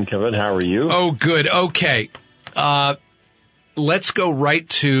morning, Kevin. How are you? Oh, good. Okay. Let's go right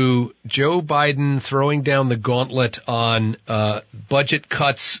to Joe Biden throwing down the gauntlet on budget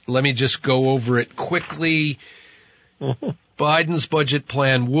cuts. Let me just go over it quickly. Biden's budget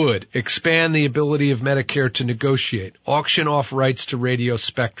plan would expand the ability of Medicare to negotiate, auction off rights to radio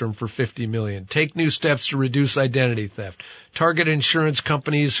spectrum for $50 million, take new steps to reduce identity theft, target insurance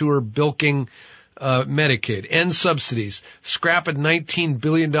companies who are bilking Medicaid, end subsidies, scrap a $19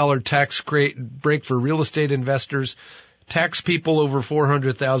 billion tax break for real estate investors, tax people over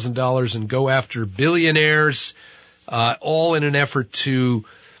 $400,000 and go after billionaires, all in an effort to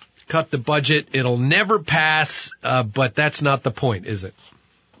cut the budget. It'll never pass, but that's not the point, is it?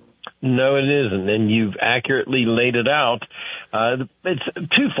 No, it isn't, and you've accurately laid it out. It's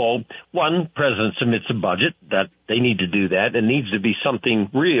twofold. One, President submits a budget. That they need to do that. It needs to be something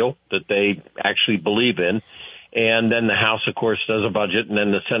real that they actually believe in. And then the House, of course, does a budget, and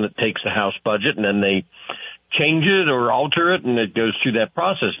then the Senate takes the House budget, and then they change it or alter it, and it goes through that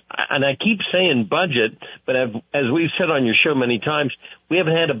process. And I keep saying budget, but as we've said on your show many times, we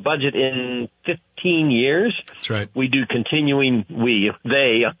haven't had a budget in 15 years. That's right. We do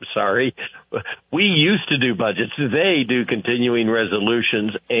we used to do budgets. They do continuing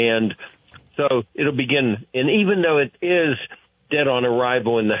resolutions. And so it'll begin. And even though it is dead on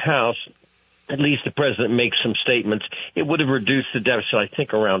arrival in the House, at least the president makes some statements. It would have reduced the deficit, I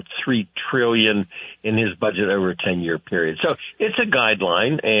think, around $3 trillion in his budget over a 10-year period. So it's a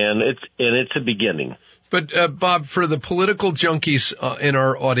guideline, and it's a beginning. But, Bob, for the political junkies in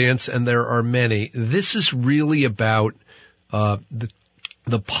our audience, and there are many, this is really about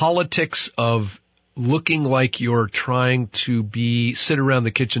the politics of looking like you're trying to sit around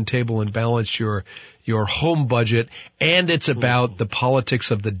the kitchen table and balance your home budget, and it's about the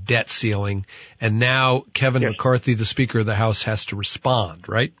politics of the debt ceiling. And now Kevin McCarthy, the Speaker of the House, has to respond,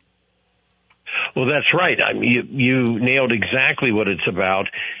 right? Well, that's right. I mean, you nailed exactly what it's about.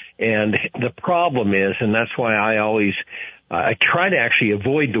 And the problem is, and that's why I try to actually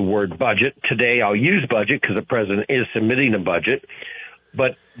avoid the word budget. Today I'll use budget because the president is submitting a budget.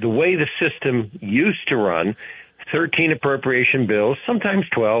 But the way the system used to run, 13 appropriation bills, sometimes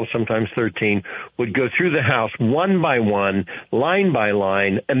 12, sometimes 13, would go through the House one by one, line by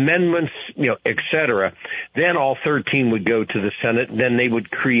line, amendments, et cetera. Then all 13 would go to the Senate. Then they would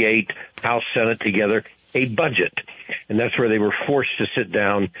create House, Senate together a budget. And that's where they were forced to sit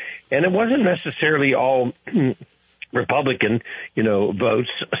down. And it wasn't necessarily all Republican, votes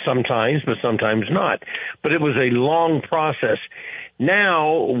sometimes, but sometimes not. But it was a long process.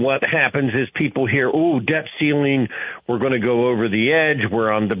 Now what happens is people hear, debt ceiling, we're going to go over the edge,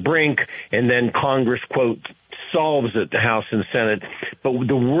 we're on the brink, and then Congress, quote, solves it, the House and Senate. But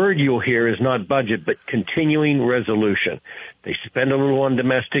the word you'll hear is not budget, but continuing resolution. They spend a little on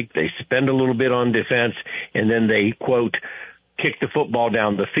domestic, they spend a little bit on defense, and then they, quote, kick the football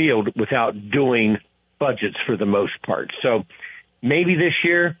down the field without doing budgets for the most part. So maybe this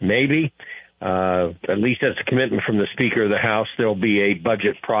year, maybe, at least that's a commitment from the Speaker of the House, there'll be a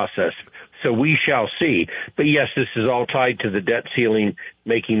budget process. So we shall see. But yes, this is all tied to the debt ceiling,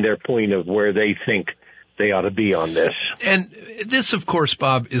 making their point of where they think they ought to be on this. And this, of course,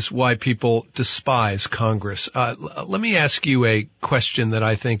 Bob, is why people despise Congress. Let me ask you a question that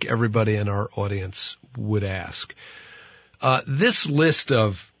I think everybody in our audience would ask. This list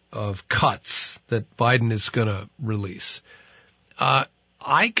of cuts that Biden is going to release,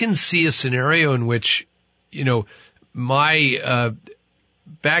 I can see a scenario in which, my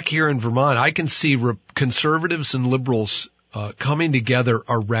back here in Vermont, I can see conservatives and liberals coming together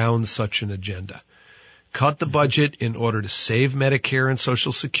around such an agenda. Cut the budget in order to save Medicare and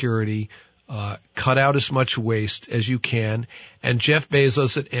Social Security, cut out as much waste as you can, and Jeff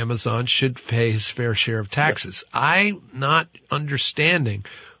Bezos at Amazon should pay his fair share of taxes. I'm not understanding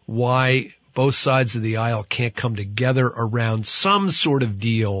why both sides of the aisle can't come together around some sort of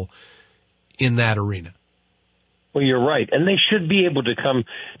deal in that arena. Well, you're right. And they should be able to come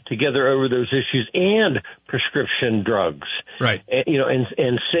together over those issues and prescription drugs. Right.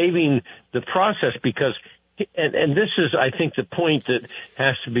 And saving the process because, and this is, I think, the point that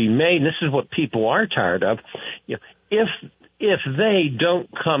has to be made, and this is what people are tired of. If they don't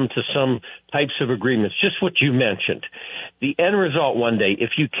come to some types of agreements, just what you mentioned, the end result one day,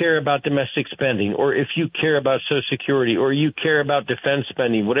 if you care about domestic spending or if you care about Social Security or you care about defense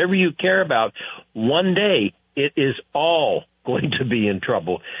spending, whatever you care about, one day it is all going to be in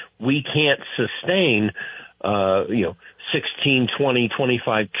trouble. We can't sustain, 16, 20,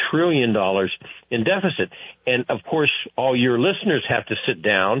 $25 trillion in deficit. And of course, all your listeners have to sit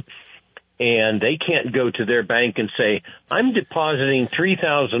down and they can't go to their bank and say, I'm depositing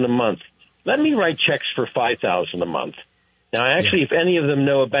 $3,000 a month. Let me write checks for $5,000 a month. Now, actually, if any of them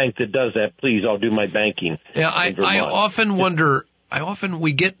know a bank that does that, please, I'll do my banking. Yeah, I often wonder.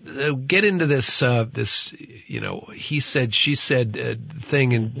 We get into this he said, she said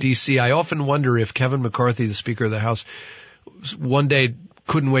thing in D.C. I often wonder if Kevin McCarthy, the Speaker of the House, one day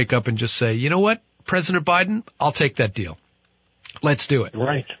couldn't wake up and just say, you know what, President Biden, I'll take that deal. Let's do it.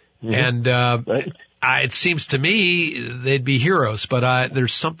 Right. Mm-hmm. And right. It seems to me they'd be heroes, but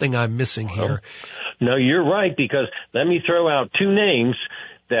there's something I'm missing here. No, you're right, because let me throw out two names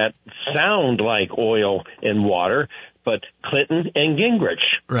that sound like oil and water, but Clinton and Gingrich.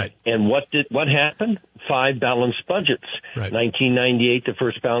 Right. And what happened? 5 balanced budgets. Right. 1998, the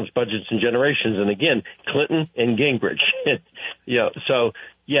first balanced budgets in generations. And again, Clinton and Gingrich. So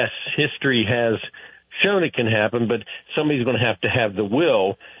yes, history has shown it can happen, but somebody's going to have the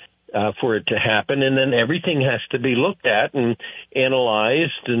will for it to happen, and then everything has to be looked at and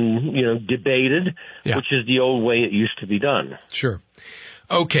analyzed and debated, which is the old way it used to be done. Sure.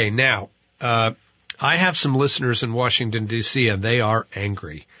 Okay, now I have some listeners in Washington, D.C., and they are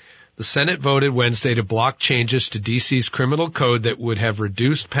angry. The Senate voted Wednesday to block changes to D.C.'s criminal code that would have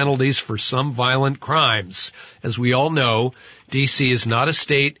reduced penalties for some violent crimes. As we all know, D.C. is not a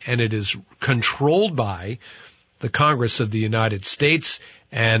state, and it is controlled by the Congress of the United States.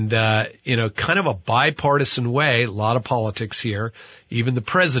 And, kind of a bipartisan way, a lot of politics here. Even the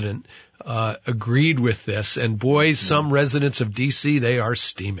president agreed with this. And boy, some residents of D.C., they are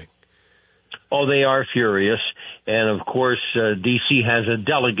steaming. Oh, they are furious. And, of course, D.C. has a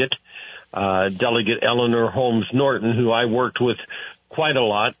delegate, Delegate Eleanor Holmes Norton, who I worked with quite a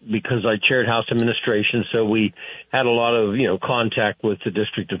lot because I chaired House Administration. So we had a lot of, contact with the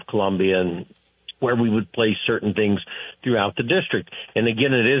District of Columbia and where we would place certain things throughout the district. And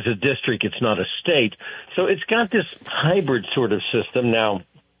again, it is a district, it's not a state. So it's got this hybrid sort of system. Now,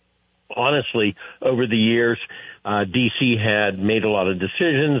 honestly, over the years, D.C. had made a lot of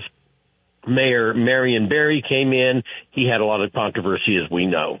decisions. Mayor Marion Barry came in. He had a lot of controversy, as we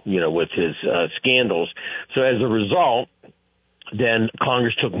know, with his scandals. So as a result, then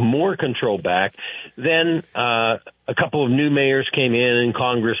Congress took more control back. Then a couple of new mayors came in, and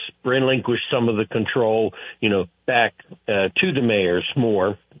Congress relinquished some of the control, back to the mayors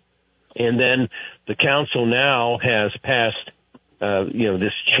more. And then the council now has passed,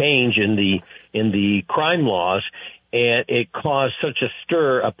 this change in the crime laws, and it caused such a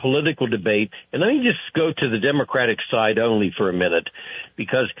stir, a political debate. And let me just go to the Democratic side only for a minute,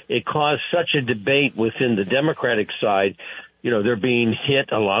 because it caused such a debate within the Democratic side. They're being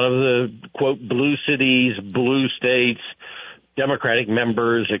hit, a lot of the, quote, blue cities, blue states, Democratic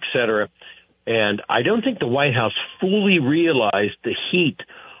members, et cetera. And I don't think the White House fully realized the heat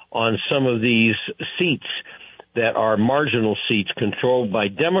on some of these seats that are marginal seats controlled by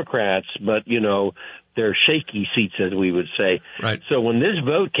Democrats, but, they're shaky seats, as we would say. Right. So when this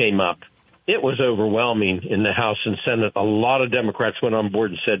vote came up, it was overwhelming in the House and Senate. A lot of Democrats went on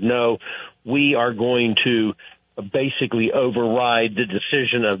board and said, no, we are going to basically override the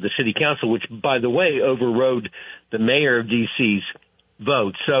decision of the city council, which, by the way, overrode the mayor of D.C.'s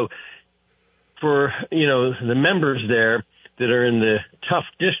vote. So for, the members there that are in the tough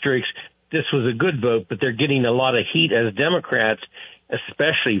districts, this was a good vote, but they're getting a lot of heat as Democrats,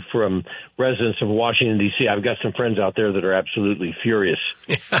 especially from residents of Washington, D.C. I've got some friends out there that are absolutely furious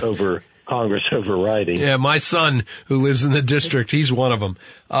over Congress overriding. Yeah, my son, who lives in the district, he's one of them.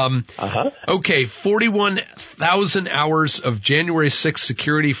 Okay, 41,000 hours of January 6th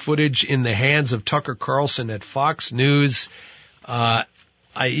security footage in the hands of Tucker Carlson at Fox News. I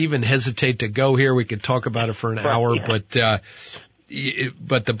even hesitate to go here. We could talk about it for an hour, but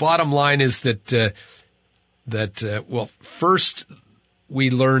the bottom line is that first we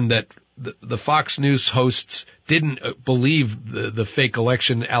learned that the Fox News hosts didn't believe the fake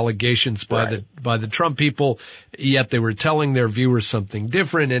election allegations by the Trump people, yet they were telling their viewers something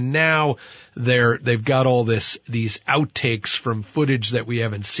different. And now they've got all these outtakes from footage that we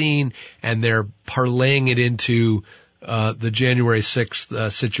haven't seen, and they're parlaying it into the January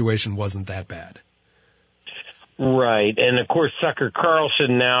 6th situation wasn't that bad. Right. And, of course, Tucker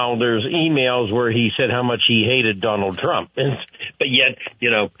Carlson now, there's emails where he said how much he hated Donald Trump. But yet,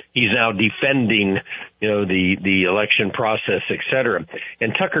 he's now defending, the election process, et cetera.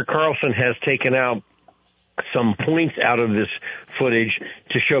 And Tucker Carlson has taken out some points out of this footage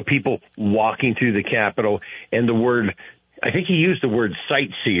to show people walking through the Capitol, and I think he used the word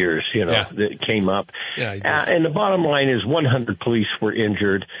sightseers, that came up. Yeah, and the bottom line is 100 police were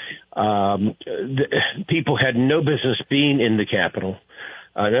injured. People had no business being in the Capitol.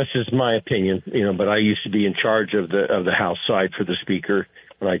 That's just my opinion, but I used to be in charge of the House side for the Speaker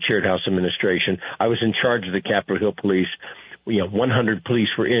when I chaired House Administration. I was in charge of the Capitol Hill Police. 100 police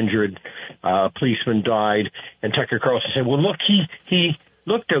were injured. A policeman died. And Tucker Carlson said, well, look, he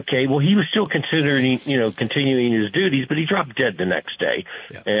looked okay. Well, he was still considering, continuing his duties, but he dropped dead the next day.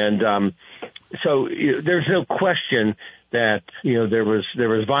 Yeah. And so there's no question that, there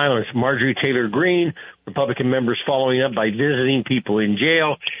was violence. Marjorie Taylor Greene, Republican members following up by visiting people in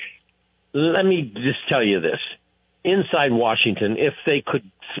jail. Let me just tell you this. Inside Washington, if they could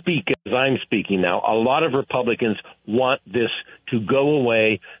speak as I'm speaking now, a lot of Republicans want this to go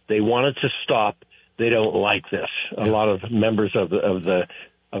away. They want it to stop. They don't like this. A lot of members of the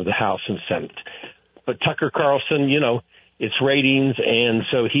House and Senate. But Tucker Carlson, it's ratings, and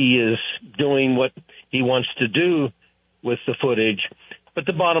so he is doing what he wants to do with the footage. But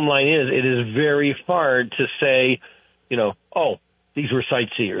the bottom line is, it is very hard to say, these were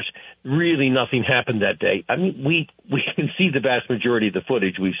sightseers. Really nothing happened that day. I mean, we can see the vast majority of the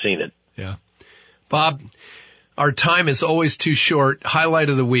footage. We've seen it. Yeah. Bob, our time is always too short. Highlight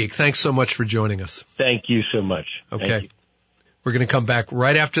of the week. Thanks so much for joining us. Thank you so much. Okay. We're going to come back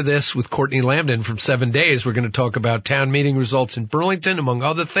right after this with Courtney Lambden from 7 Days. We're going to talk about town meeting results in Burlington, among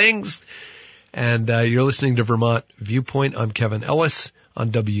other things. And you're listening to Vermont Viewpoint. I'm Kevin Ellis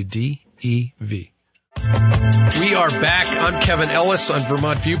on WDEV. We are back. I'm Kevin Ellis on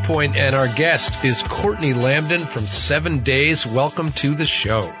Vermont Viewpoint, and our guest is Courtney Lambden from 7 Days. Welcome to the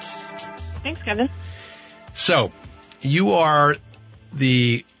show. Thanks, Kevin. So, you are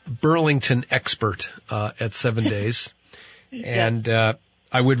the Burlington expert at 7 Days. And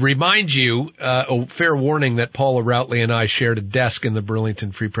I would remind you, a fair warning, that Paula Routley and I shared a desk in the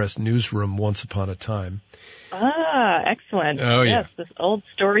Burlington Free Press newsroom once upon a time. Ah, excellent. Oh, yeah. Yes, this old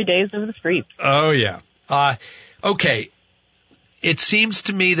story days of the streets. Oh, yeah. Okay. It seems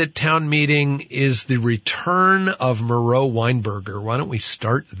to me that town meeting is the return of Moreau Weinberger. Why don't we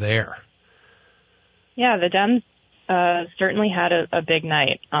start there? Yeah, the Dems certainly had a big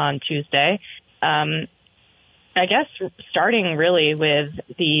night on Tuesday. I guess starting really with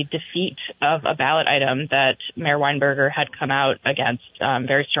the defeat of a ballot item that Mayor Weinberger had come out against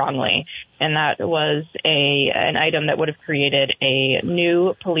very strongly, and that was an item that would have created a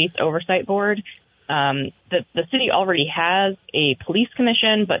new police oversight board. The city already has a police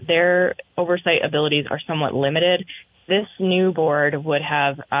commission, but their oversight abilities are somewhat limited. This new board would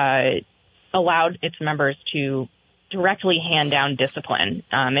have allowed its members to directly hand down discipline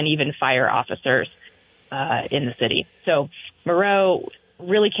and even fire officers in the city. So Moreau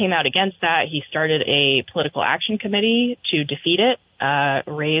really came out against that. He started a political action committee to defeat it,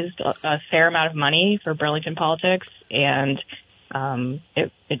 raised a fair amount of money for Burlington politics, and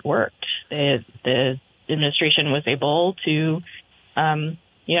it worked. The administration was able to,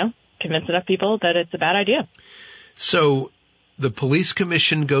 convince enough people that it's a bad idea. So the police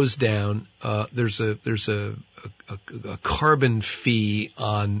commission goes down. There's a carbon fee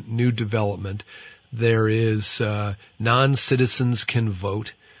on new development. There is non-citizens can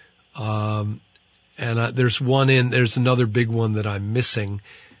vote, and there's another big one that I'm missing.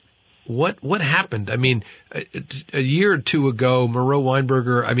 What happened? I mean, a year or two ago, Moreau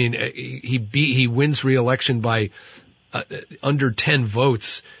Weinberger, he wins re-election by under 10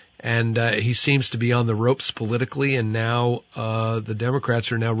 votes, and he seems to be on the ropes politically, and now the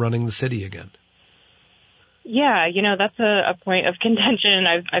Democrats are now running the city again. Yeah, that's a point of contention.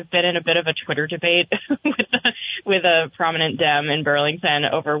 I've been in a bit of a Twitter debate with a prominent Dem in Burlington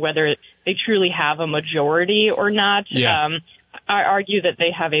over whether they truly have a majority or not. Yeah. I argue that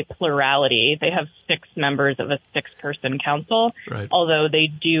they have a plurality. They have 6 members of a 6-person council, right. Although they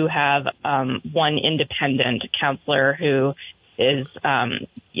do have one independent counselor who is,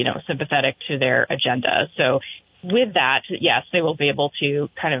 sympathetic to their agenda. So with that, yes, they will be able to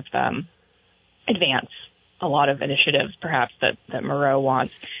kind of advance a lot of initiatives, perhaps, that Moreau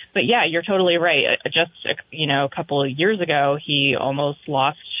wants. But yeah, you're totally right. Just, a couple of years ago, he almost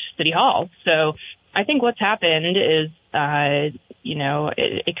lost City Hall. So I think what's happened is,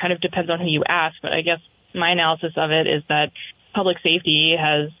 it kind of depends on who you ask, but I guess my analysis of it is that public safety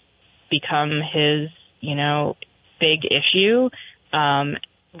has become his, big issue,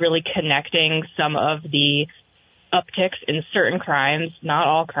 really connecting some of the upticks in certain crimes, not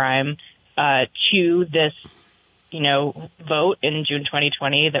all crime, to this, vote in June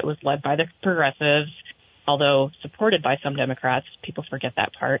 2020 that was led by the progressives, although supported by some Democrats. People forget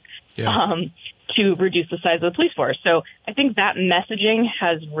that part. Yeah. To reduce the size of the police force. So I think that messaging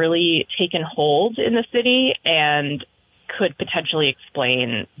has really taken hold in the city and could potentially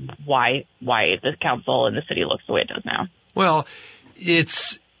explain why the council and the city looks the way it does now. Well,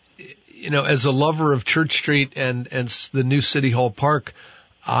 it's, as a lover of Church Street and the new City Hall Park,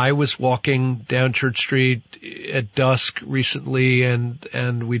 I was walking down Church Street at dusk recently,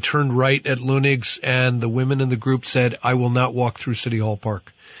 and we turned right at Lunig's, and the women in the group said, "I will not walk through City Hall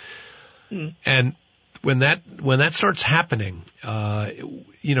Park." And when that starts happening,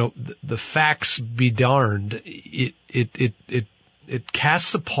 the facts be darned, it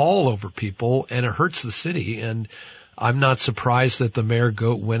casts a pall over people, and it hurts the city. And I'm not surprised that the Mayor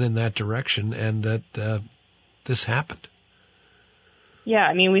Goat went in that direction and that this happened.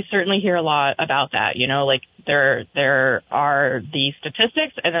 Yeah, we certainly hear a lot about that. There are the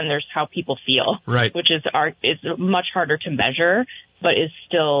statistics, and then there's how people feel, right? Which is much harder to measure, but is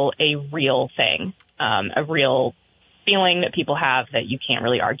still a real thing, a real feeling that people have that you can't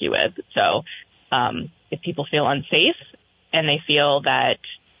really argue with. So, if people feel unsafe and they feel that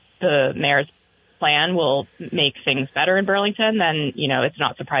the mayor's plan will make things better in Burlington, then it's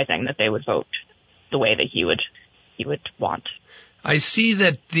not surprising that they would vote the way that he would want. I see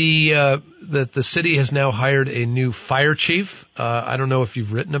that the city has now hired a new fire chief. I don't know if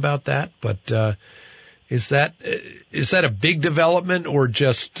you've written about that, but is that a big development or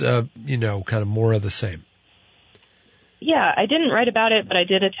just kind of more of the same? Yeah, I didn't write about it, but I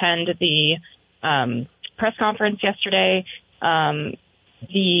did attend the press conference yesterday. The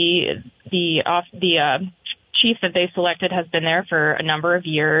chief that they selected has been there for a number of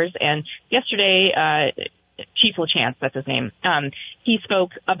years, and yesterday, Chief LaChance, that's his name. He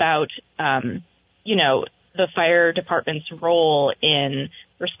spoke about, the fire department's role in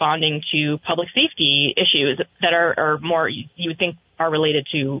responding to public safety issues that are more, you would think, are related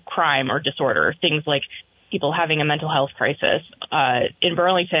to crime or disorder. Things like people having a mental health crisis. In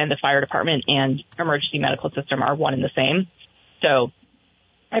Burlington, the fire department and emergency medical system are one and the same. So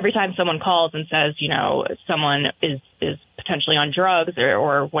every time someone calls and says, someone is potentially on drugs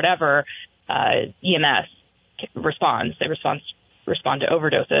or whatever, EMS responds. They respond to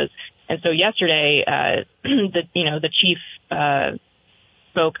overdoses. And so yesterday, the chief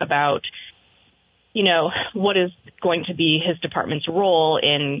spoke about, what is going to be his department's role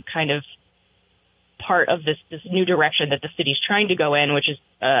in kind of part of this new direction that the city's trying to go in, which is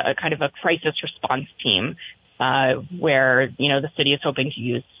a kind of a crisis response team, where, the city is hoping to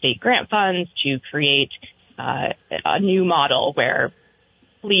use state grant funds to create a new model where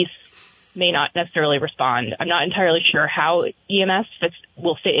police may not necessarily respond. I'm not entirely sure how EMS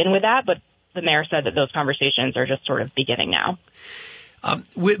will fit in with that, but the mayor said that those conversations are just sort of beginning now.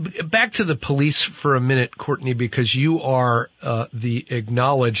 Back to the police for a minute, Courtney, because you are the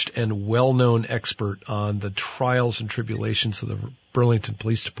acknowledged and well-known expert on the trials and tribulations of the Burlington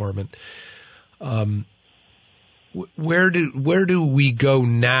Police Department. where do we go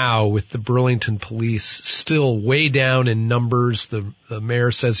now with the Burlington police still way down in numbers? The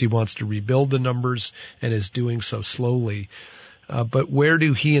mayor says he wants to rebuild the numbers and is doing so slowly. But where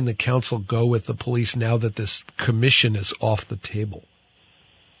do he and the council go with the police now that this commission is off the table?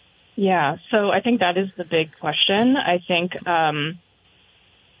 Yeah, so I think that is the big question. I think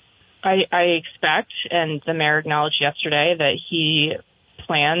I expect, and the mayor acknowledged yesterday, that he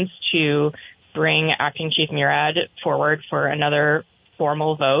plans to bring Acting Chief Murad forward for another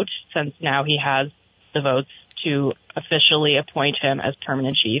formal vote, since now he has the votes to officially appoint him as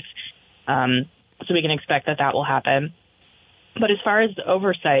permanent chief. So we can expect that will happen. But as far as the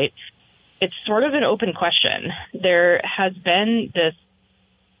oversight, it's sort of an open question. There has been this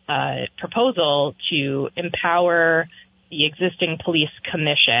proposal to empower the existing police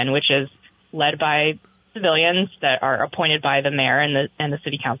commission, which is led by civilians that are appointed by the mayor and the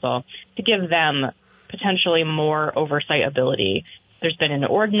city council, to give them potentially more oversight ability. There's been an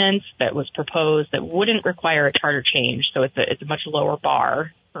ordinance that was proposed that wouldn't require a charter change, so it's a much lower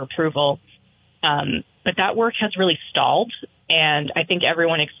bar for approval. But that work has really stalled, and I think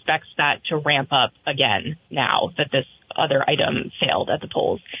everyone expects that to ramp up again now that this other item failed at the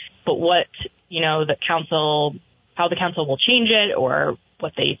polls. But what, how the council will change it or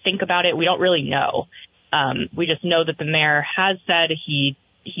what they think about it, we don't really know. We just know that the mayor has said he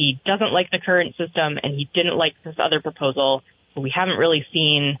doesn't like the current system and he didn't like this other proposal, but we haven't really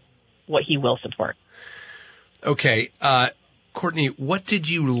seen what he will support. Okay. Courtney, what did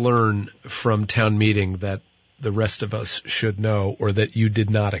you learn from town meeting that the rest of us should know or that you did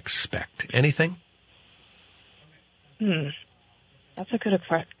not expect? Anything? That's a good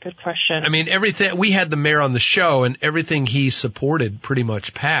question. I mean, everything, we had the mayor on the show and everything he supported pretty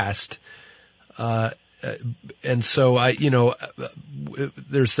much passed. And so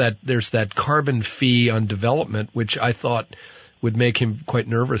there's that carbon fee on development, which I thought would make him quite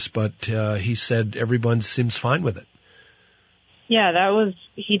nervous, but he said everyone seems fine with it. Yeah,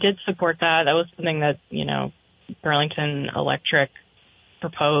 he did support that. That was something that, Burlington Electric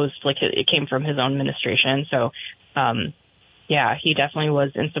proposed, like it came from his own administration. So, yeah, he definitely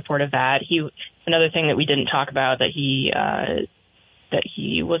was in support of that. Another thing that we didn't talk about that he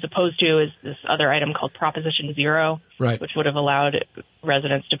was opposed to is this other item called Proposition 0, right, which would have allowed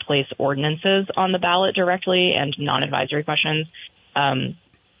residents to place ordinances on the ballot directly and non-advisory questions. The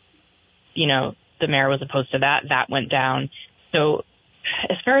mayor was opposed to that. That went down. So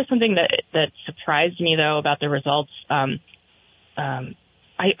as far as something that surprised me, though, about the results, I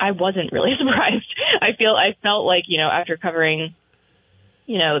wasn't really surprised. I felt like, after covering,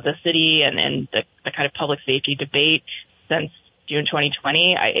 the city and the kind of public safety debate since June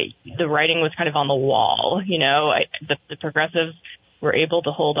 2020, the writing was kind of on the wall. The progressives were able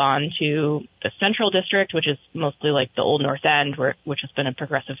to hold on to the central district, which is mostly like the old North End, which has been a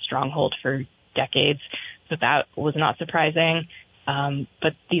progressive stronghold for decades. So that was not surprising.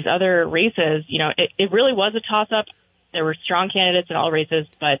 But these other races, it really was a toss-up. There were strong candidates in all races,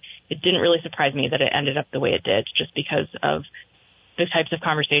 but it didn't really surprise me that it ended up the way it did, just because of the types of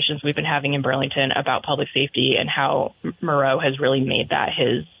conversations we've been having in Burlington about public safety and how Moreau has really made that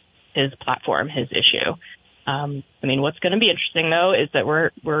his platform, his issue. What's going to be interesting, though, is that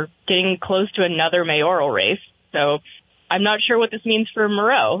we're getting close to another mayoral race. So I'm not sure what this means for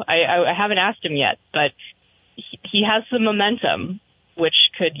Moreau. I haven't asked him yet, but he has some momentum, which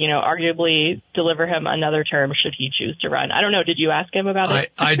could, arguably deliver him another term should he choose to run. I don't know. Did you ask him about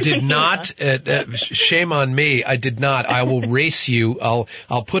it? I did not. Shame on me. I did not. I will race you. I'll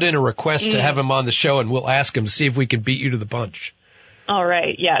put in a request to have him on the show, and we'll ask him to see if we can beat you to the punch. All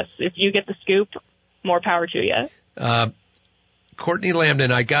right. Yes. If you get the scoop, more power to you. Courtney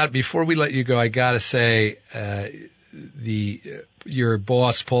Lambdin, before we let you go, I got to say, your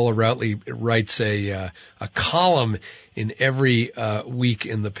boss, Paula Routley, writes a column in every week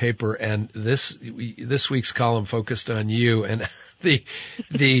in the paper, and this week's column focused on you and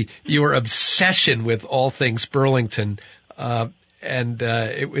your obsession with all things Burlington, and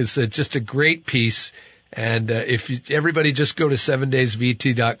it was just a great piece. And everybody just go to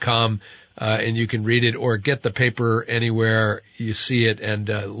 7daysvt.com and you can read it, or get the paper anywhere you see it and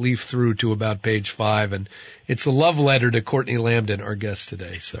leaf through to about page 5. And it's a love letter to Courtney Lambdin, our guest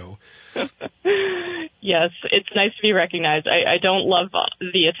today. So, yes, it's nice to be recognized. I don't love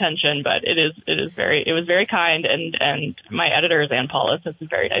the attention, but it was very kind, and my editors and Paula said some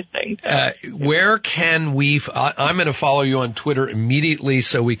very nice things. Where can I'm going to follow you on Twitter immediately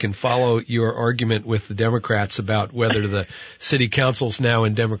so we can follow your argument with the Democrats about whether the city council's now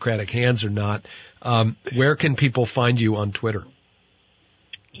in Democratic hands or not. Where can people find you on Twitter?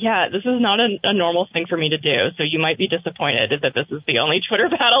 Yeah, this is not a normal thing for me to do, so you might be disappointed that this is the only Twitter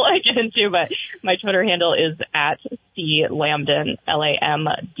battle I get into, but my Twitter handle is @CLamdin,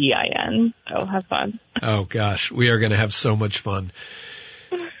 LAMDIN, so have fun. Oh, gosh, we are going to have so much fun.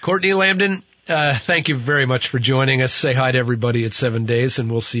 Courtney Lambdin, thank you very much for joining us. Say hi to everybody at 7 Days, and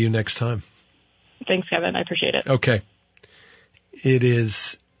we'll see you next time. Thanks, Kevin. I appreciate it. Okay. It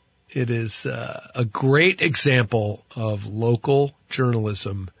is a great example of local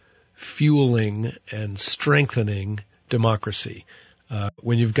journalism fueling and strengthening democracy.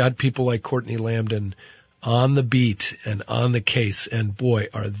 When you've got people like Courtney Lambdin on the beat and on the case, and boy,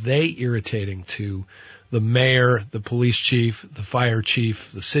 are they irritating to the mayor, the police chief, the fire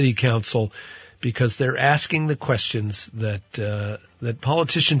chief, the city council, because they're asking the questions that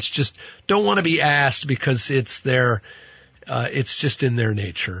politicians just don't want to be asked because it's just in their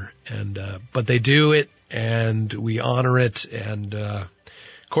nature. But they do it, and we honor it. And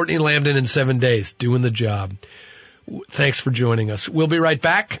Courtney Lambdin in 7 Days, doing the job. Thanks for joining us. We'll be right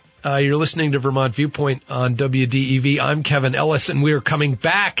back. You're listening to Vermont Viewpoint on WDEV. I'm Kevin Ellis, and we are coming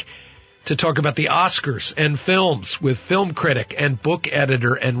back to talk about the Oscars and films with film critic and book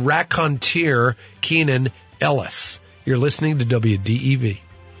editor and raconteur Keenan Ellis. You're listening to WDEV.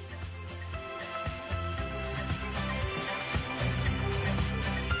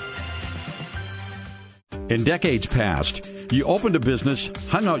 In decades past, you opened a business,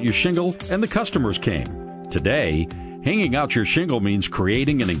 hung out your shingle, and the customers came. Today, hanging out your shingle means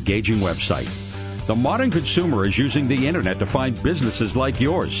creating an engaging website. The modern consumer is using the internet to find businesses like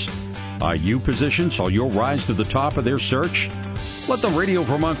yours. Are you positioned so you'll rise to the top of their search? Let the Radio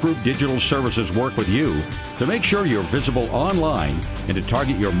Vermont Group Digital Services work with you to make sure you're visible online and to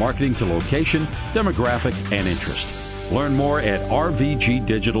target your marketing to location, demographic, and interest. Learn more at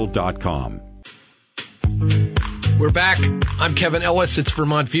rvgdigital.com. We're back. I'm Kevin Ellis. It's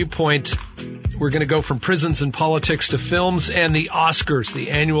Vermont Viewpoint. We're going to go from prisons and politics to films and the Oscars.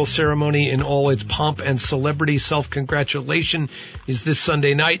 The annual ceremony in all its pomp and celebrity self-congratulation is this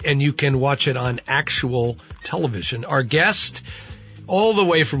Sunday night, and you can watch it on actual television. Our guest, all the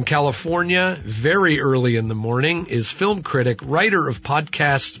way from California, very early in the morning, is film critic, writer of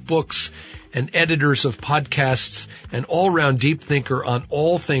podcasts, books, and editors of podcasts, an all-round deep thinker on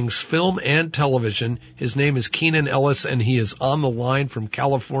all things film and television. His name is Keenan Ellis, and he is on the line from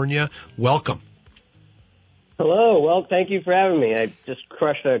California. Welcome. Hello. Well, thank you for having me. I just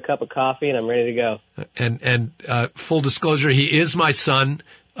crushed a cup of coffee, and I'm ready to go. And full disclosure, he is my son,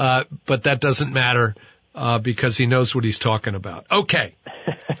 but that doesn't matter because he knows what he's talking about. Okay.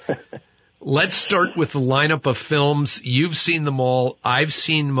 Let's start with the lineup of films. You've seen them all. I've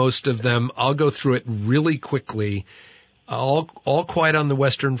seen most of them. I'll go through it really quickly. All Quiet on the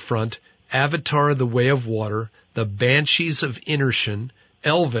Western Front, Avatar: The Way of Water, The Banshees of Inisherin,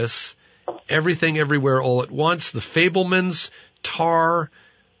 Elvis, Everything Everywhere All at Once, The Fabelmans, Tar,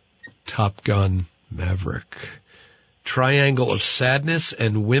 Top Gun, Maverick, Triangle of Sadness,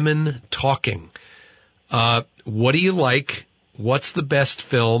 and Women Talking. What do you like? What's the best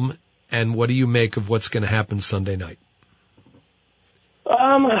film? And what do you make of what's going to happen Sunday night?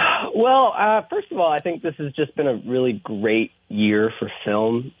 Well, first of all, I think this has just been a really great year for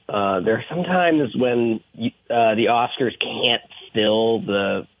film. There are some times when the Oscars can't fill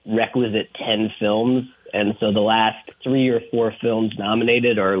the requisite 10 films, and so the last 3 or 4 films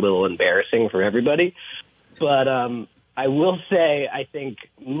nominated are a little embarrassing for everybody. But I will say I think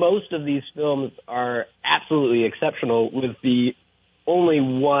most of these films are absolutely exceptional, with the only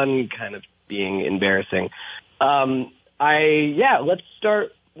one kind of being embarrassing. Let's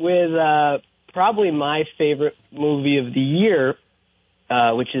start with probably my favorite movie of the year,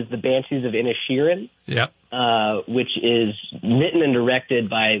 which is The Banshees of Inisherin. Yeah. Which is written and directed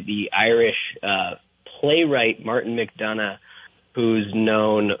by the Irish playwright Martin McDonagh, who's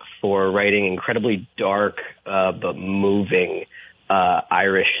known for writing incredibly dark but moving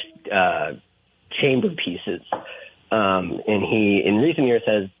Irish chamber pieces. And he, in recent years,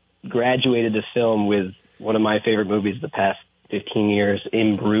 has graduated the film with one of my favorite movies of the past 15 years,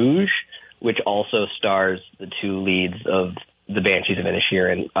 In Bruges, which also stars the two leads of The Banshees of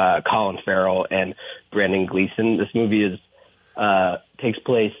Inisherin, Colin Farrell and Brendan Gleeson. This movie takes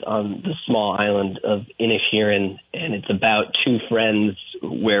place on the small island of Inisherin, and it's about two friends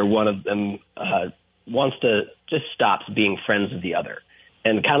where one of them wants to just stops being friends with the other,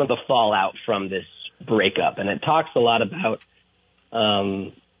 and kind of the fallout from this breakup. And it talks a lot about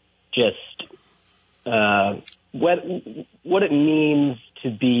what it means to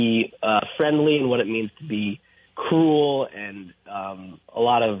be friendly and what it means to be cruel, and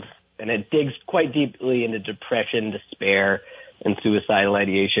it digs quite deeply into depression, despair, and suicidal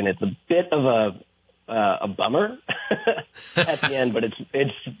ideation. It's a bit of a bummer at the end, but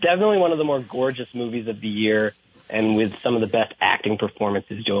it's definitely one of the more gorgeous movies of the year, and with some of the best acting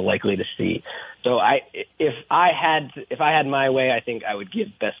performances you're likely to see. So if I had my way, I think I would give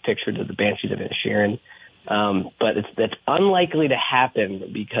Best Picture to The Banshees of Inisherin. But that's unlikely to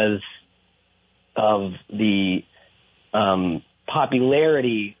happen because of the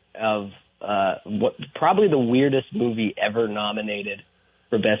popularity of what probably the weirdest movie ever nominated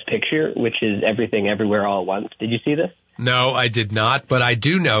for Best Picture, which is Everything Everywhere All at Once. Did you see this? No, I did not, but I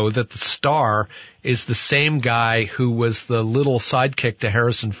do know that the star is the same guy who was the little sidekick to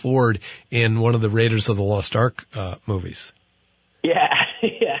Harrison Ford in one of the Raiders of the Lost Ark movies. Yeah,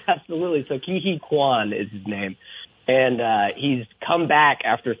 yeah, absolutely. So Ke Huy Quan is his name, and he's come back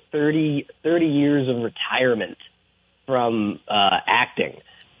after 30 years of retirement from acting,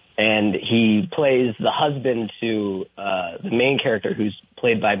 and he plays the husband to the main character, who's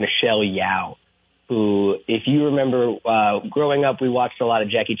played by Michelle Yeoh, who, if you remember, growing up, we watched a lot of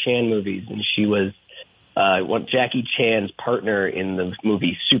Jackie Chan movies, and she was Jackie Chan's partner in the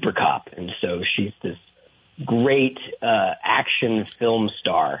movie Super Cop, and so she's this great action film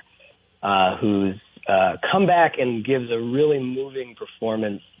star who's come back and gives a really moving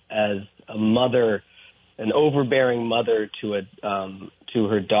performance as a mother, an overbearing mother to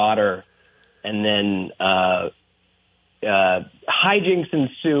her daughter, and then hijinks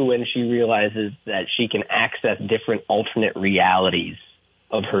ensue when she realizes that she can access different alternate realities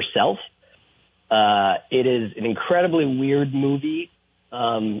of herself. It is an incredibly weird movie.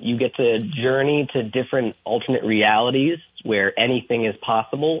 You get to journey to different alternate realities where anything is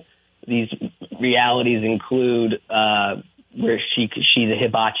possible. These realities include where she's a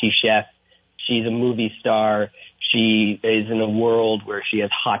hibachi chef, she's a movie star, she is in a world where she has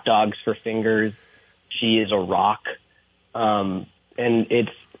hot dogs for fingers, she is a rock. And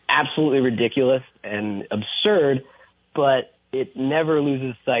it's absolutely ridiculous and absurd, but it never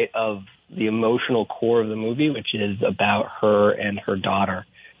loses sight of the emotional core of the movie, which is about her and her daughter.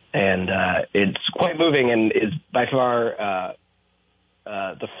 And it's quite moving and is by far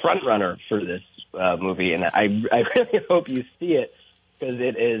the front runner for this movie. And I really hope you see it, because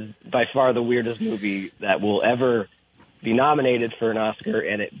it is by far the weirdest movie that will ever be nominated for an Oscar,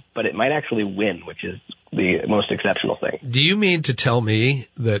 but it might actually win, which is the most exceptional thing. Do you mean to tell me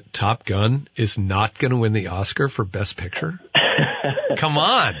that Top Gun is not going to win the Oscar for Best Picture? Come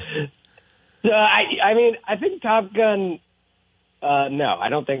on. So, I think Top Gun, no, I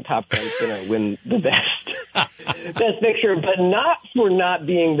don't think Top Gun's going to win the Best Picture, but not for not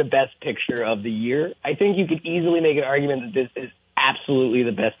being the Best Picture of the year. I think you could easily make an argument that this is absolutely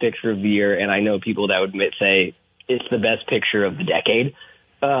the Best Picture of the year, and I know people that would say it's the Best Picture of the decade.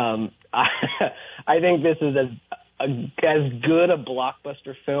 I think this is as good a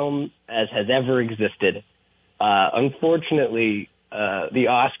blockbuster film as has ever existed. Unfortunately, the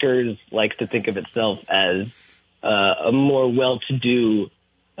Oscars likes to think of itself as a more well-to-do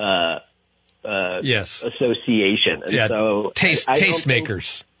association. And so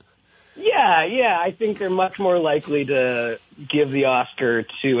tastemakers. Yeah, I think they're much more likely to give the Oscar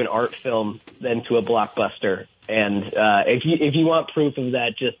to an art film than to a blockbuster. And if you want proof of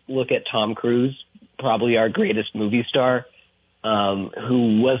that, just look at Tom Cruise, probably our greatest movie star,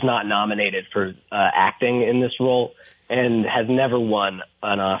 who was not nominated for acting in this role and has never won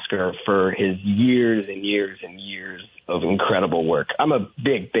an Oscar for his years and years and years of incredible work. I'm a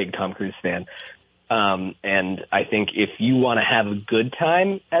big, big Tom Cruise fan. And I think if you want to have a good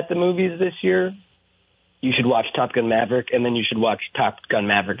time at the movies this year, you should watch Top Gun Maverick, and then you should watch Top Gun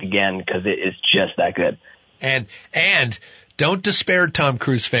Maverick again, because it is just that good. And don't despair, Tom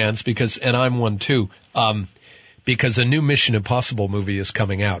Cruise fans, and I'm one too, because a new Mission Impossible movie is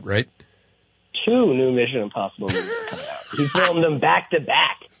coming out, right? 2 new Mission Impossible movies are coming out. He filmed them back to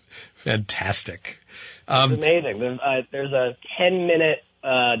back. Fantastic. It's amazing. There's a 10-minute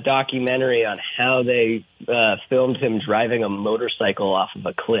documentary on how they filmed him driving a motorcycle off of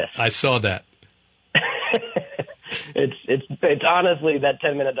a cliff. I saw that. It's honestly, that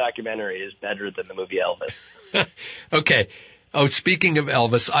 10-minute documentary is better than the movie Elvis. Okay. Oh, speaking of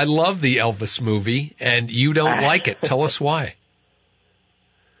Elvis, I love the Elvis movie, and you don't like it. Tell us why.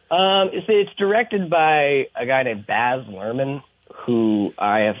 It's directed by a guy named Baz Luhrmann, who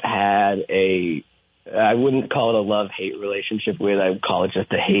I have had I wouldn't call it a love-hate relationship with. I would call it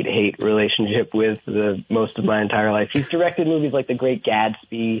just a hate-hate relationship with most of my entire life. He's directed movies like The Great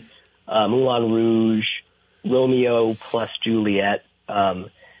Gatsby, Moulin Rouge, Romeo plus Juliet, and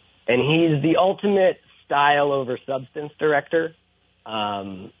he's the ultimate style over substance director.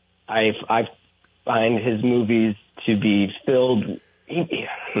 I've find his movies to be filled.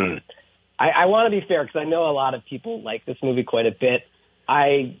 I want to be fair because I know a lot of people like this movie quite a bit.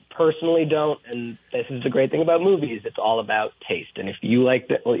 I personally don't, and this is the great thing about movies. It's all about taste. And if you like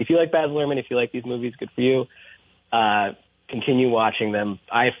Baz Luhrmann, if you like these movies, good for you. Continue watching them.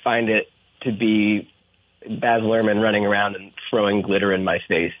 I find it to be Baz Luhrmann running around and throwing glitter in my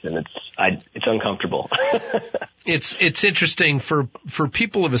face, and it's uncomfortable. It's interesting for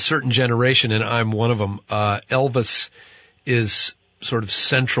people of a certain generation, and I'm one of them. Elvis is sort of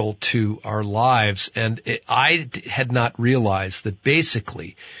central to our lives, and I had not realized that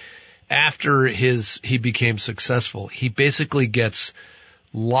basically after he became successful, he basically gets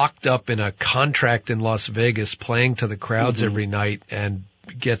locked up in a contract in Las Vegas playing to the crowds every night and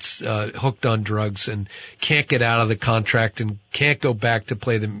gets hooked on drugs and can't get out of the contract and can't go back to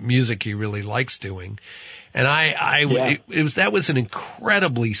play the music he really likes doing. And that was an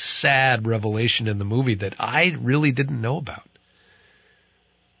incredibly sad revelation in the movie that I really didn't know about.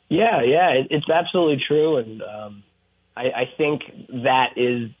 Yeah, it's absolutely true, and I think that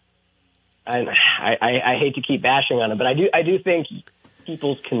is. I hate to keep bashing on it, but I do think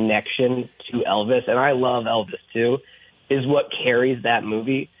people's connection to Elvis, and I love Elvis too, is what carries that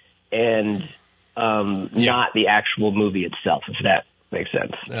movie, and not the actual movie itself. If that makes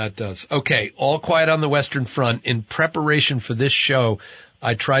sense. That does. Okay, All Quiet on the Western Front. In preparation for this show,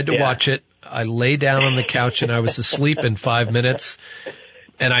 I tried to watch it. I lay down on the couch and I was asleep in 5 minutes.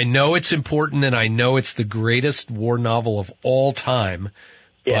 And I know it's important, and I know it's the greatest war novel of all time,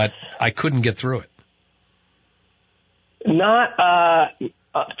 but I couldn't get through it. Not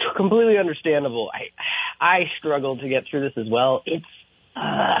completely understandable. I struggled to get through this as well. It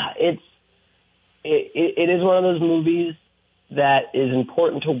is one of those movies that is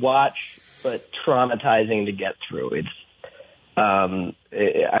important to watch, but traumatizing to get through. It's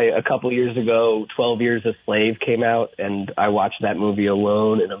a couple years ago, 12 Years a Slave came out, and I watched that movie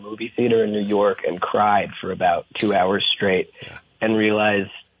alone in a movie theater in New York and cried for about 2 hours straight and realized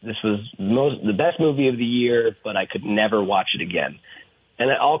this was the best movie of the year, but I could never watch it again.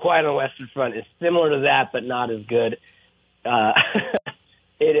 And All Quiet on the Western Front is similar to that, but not as good.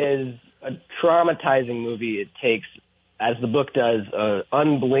 It is a traumatizing movie. It takes, as the book does, an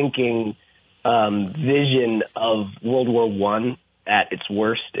unblinking vision of World War I at its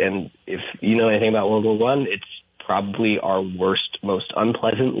worst. And if you know anything about World War I, it's probably our worst, most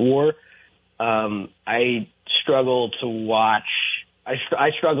unpleasant war. I struggle to watch.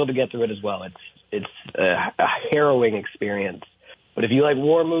 I struggle to get through it as well. It's a harrowing experience. But if you like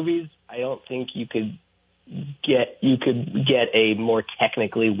war movies, I don't think you could get a more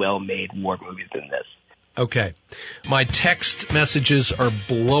technically well-made war movie than this. Okay. My text messages are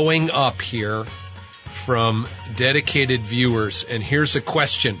blowing up here from dedicated viewers. And here's a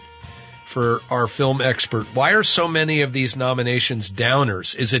question for our film expert. Why are so many of these nominations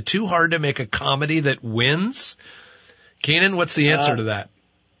downers? Is it too hard to make a comedy that wins? Keenan, what's the answer to that?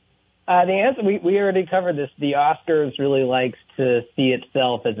 The answer, we already covered this. The Oscars really likes to see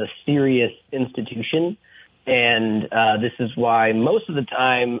itself as a serious institution. And this is why most of the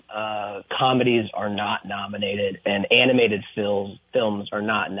time comedies are not nominated and animated films are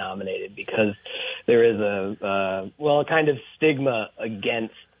not nominated, because there is a kind of stigma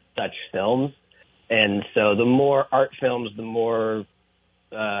against such films. And so the more art films, the more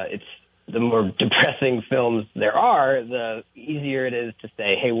depressing films there are, the easier it is to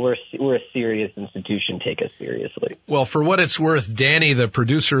say, hey, we're a serious institution, take us seriously. Well, for what it's worth, Danny, the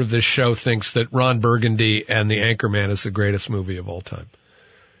producer of this show, thinks that Ron Burgundy and The Anchorman is the greatest movie of all time.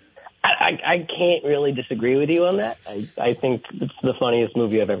 I can't really disagree with you on that. I think it's the funniest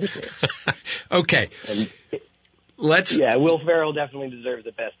movie I've ever seen. Okay. Will Ferrell definitely deserves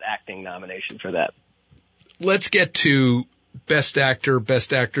the Best Acting nomination for that. Let's get to Best Actor,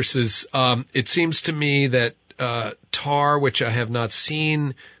 Best Actresses. It seems to me that Tar, which I have not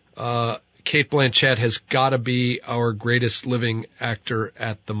seen, Cate Blanchett has got to be our greatest living actor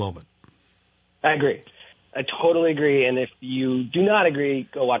at the moment. I agree. I totally agree. And if you do not agree,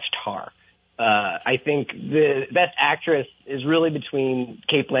 go watch Tar. I think the Best Actress is really between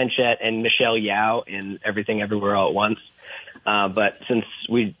Cate Blanchett and Michelle Yeoh in Everything Everywhere All at Once. But since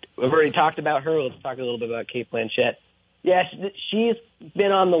we've already talked about her, let's talk a little bit about Cate Blanchett. Yeah, she's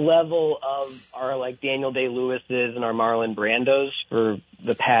been on the level of our Daniel Day-Lewis's and our Marlon Brandos for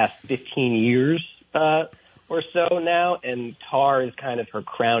the past 15 years or so now, and Tar is kind of her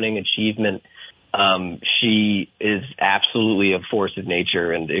crowning achievement. She is absolutely a force of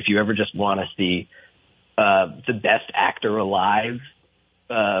nature, and if you ever just want to see the best actor alive,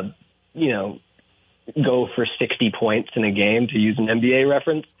 go for 60 points in a game, to use an NBA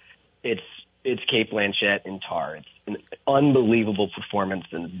reference, it's it's Cate Blanchett in Tar. It's an unbelievable performance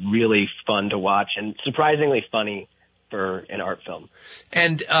and really fun to watch and surprisingly funny for an art film.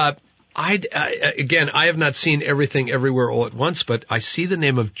 And again, I have not seen Everything Everywhere All at Once, but I see the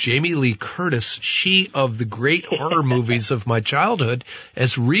name of Jamie Lee Curtis, she of the great horror movies of my childhood,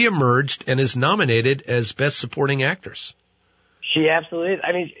 has reemerged and is nominated as Best Supporting Actress. She absolutely is.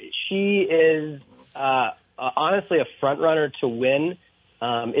 I mean, she is honestly a front runner to win.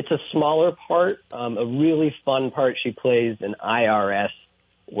 It's a smaller part, a really fun part. She plays an IRS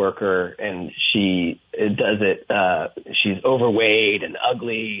worker, and she does it. She's overweight and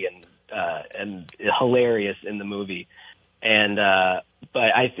ugly and hilarious in the movie. And but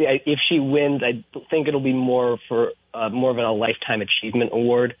if she wins, I think it'll be more of a lifetime achievement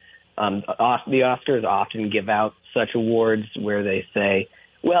award. The Oscars often give out such awards where they say,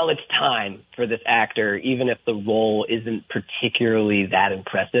 well, it's time for this actor, even if the role isn't particularly that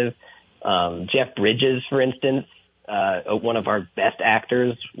impressive. Jeff Bridges, for instance, one of our best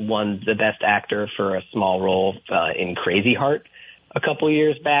actors, won the best actor for a small role in Crazy Heart a couple of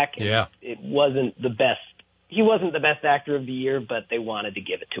years back. Yeah. It wasn't the best. He wasn't the best actor of the year, but they wanted to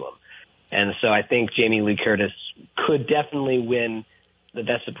give it to him. And so I think Jamie Lee Curtis could definitely win the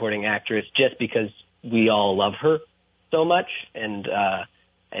Best Supporting Actress just because we all love her so much, and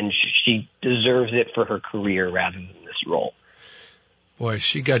she deserves it for her career rather than this role. Boy,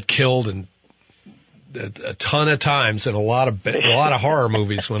 she got killed a ton of times in a lot of horror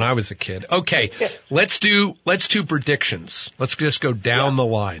movies when I was a kid. Okay, let's do predictions. Let's just go down the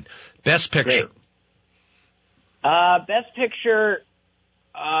line. Best Picture. Best Picture.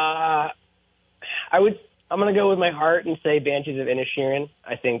 I'm going to go with my heart and say Banshees of Inisherin.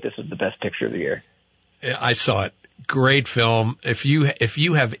 I think this is the best picture of the year. I saw it. Great film. If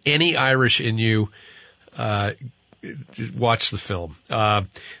you have any Irish in you, watch the film.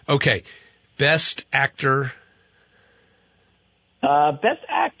 Okay. Best Actor. Best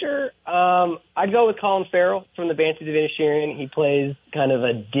Actor, I'd go with Colin Farrell from the Banshees of Inisherin. He plays kind of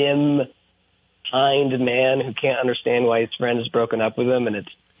a dim, kind man who can't understand why his friend has broken up with him, and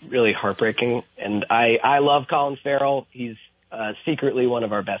it's really heartbreaking. And I love Colin Farrell. He's secretly one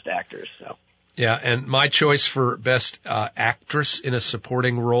of our best actors. So. Yeah, and my choice for Best Actress in a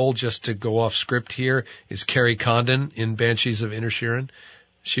Supporting Role, just to go off script here, is Carrie Condon in Banshees of Inisherin.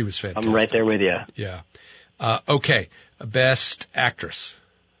 She was fantastic. I'm right there with you. Yeah. Okay. Best Actress.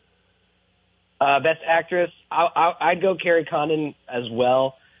 Best Actress. I'd go Carrie Condon as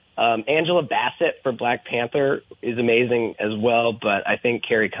well. Angela Bassett for Black Panther is amazing as well, but I think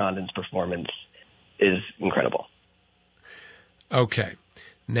Carrie Condon's performance is incredible. Okay.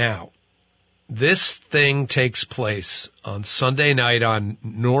 Now, this thing takes place on Sunday night on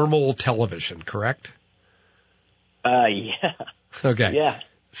normal television, correct? Yeah. Okay. Yeah.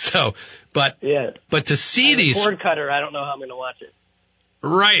 So, but to see these cord cutter, I don't know how I'm going to watch it.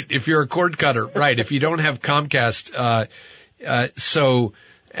 Right, if you're a cord cutter, right? If you don't have Comcast,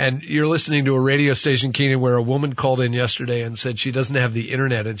 and you're listening to a radio station, Keenan, where a woman called in yesterday and said she doesn't have the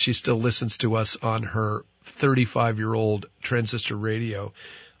internet and she still listens to us on her 35-year-old transistor radio.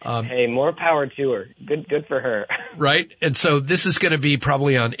 Hey, more power to her. Good for her. Right? And so this is going to be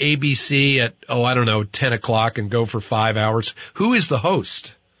probably on ABC at, 10 o'clock and go for 5 hours. Who is the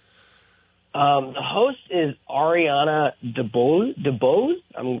host? The host is Ariana DeBose.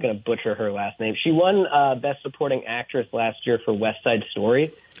 I'm going to butcher her last name. She won Best Supporting Actress last year for West Side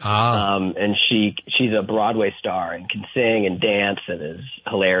Story. And she's a Broadway star and can sing and dance and is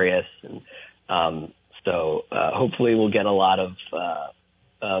hilarious. And so hopefully we'll get a lot of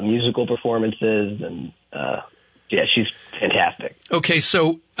musical performances, and she's fantastic. Okay,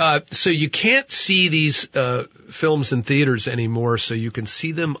 so you can't see these films in theaters anymore, so you can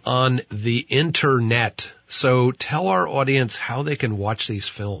see them on the internet. So tell our audience how they can watch these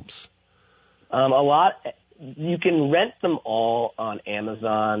films. You can rent them all on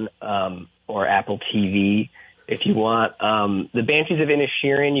Amazon or Apple TV if you want. The Banshees of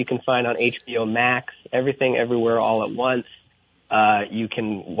Inisherin you can find on HBO Max, Everything Everywhere All at Once. You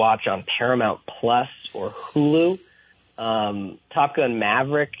can watch on Paramount Plus or Hulu. Top Gun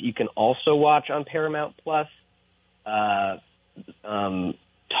Maverick you can also watch on Paramount Plus. Tar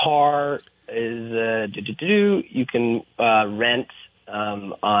is you can rent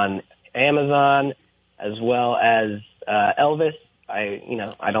on Amazon, as well as Elvis.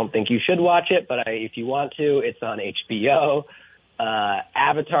 I don't think you should watch it, but if you want to, it's on HBO.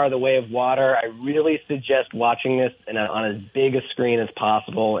 Avatar: The Way of Water. I really suggest watching this on as big a screen as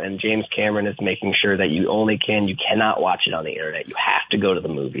possible, and James Cameron is making sure that you cannot watch it on the internet. You have to go to the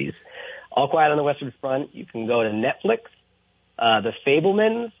movies. All Quiet on the Western Front, you can go to Netflix. The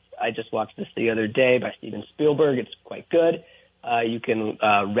Fabelmans, I just watched this the other day by Steven Spielberg. It's quite good. You can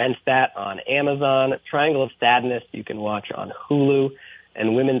rent that on Amazon. Triangle of Sadness you can watch on Hulu.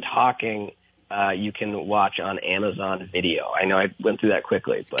 And Women Talking you can watch on Amazon Video. I know I went through that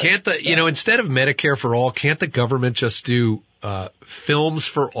quickly. But can't instead of Medicare for all, can't the government just do films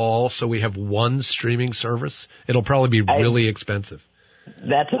for all so we have one streaming service? It'll probably be really expensive.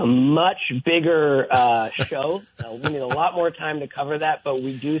 That's a much bigger show. We need a lot more time to cover that, but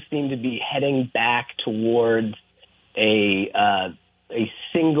we do seem to be heading back towards a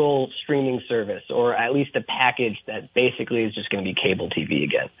single streaming service, or at least a package that basically is just going to be cable TV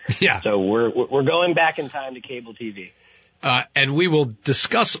again. Yeah. So we're going back in time to cable TV. And we will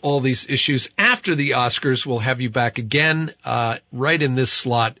discuss all these issues after the Oscars. We'll have you back again right in this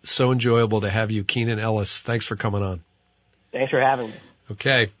slot. So enjoyable to have you, Keenan Ellis. Thanks for coming on. Thanks for having me.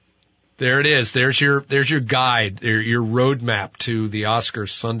 Okay. There it is. There's your guide, your roadmap to the Oscars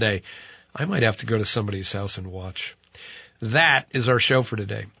Sunday. I might have to go to somebody's house and watch. That is our show for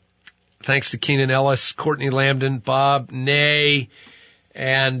today. Thanks to Keenan Ellis, Courtney Lambden, Bob Ney,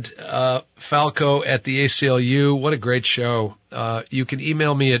 and Falco at the ACLU. What a great show. You can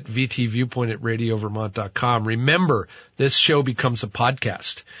email me at vtviewpoint@radiovermont.com. Remember, this show becomes a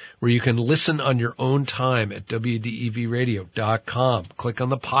podcast where you can listen on your own time at wdevradio.com. Click on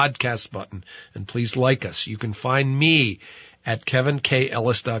the podcast button and please like us. You can find me at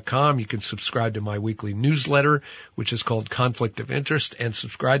kevinkellis.com. You can subscribe to my weekly newsletter, which is called Conflict of Interest, and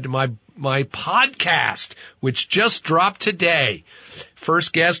subscribe to my podcast, which just dropped today.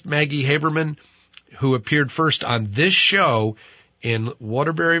 First guest, Maggie Haberman, who appeared first on this show in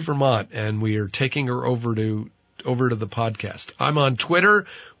Waterbury, Vermont, and we are taking her over to the podcast. I'm on Twitter,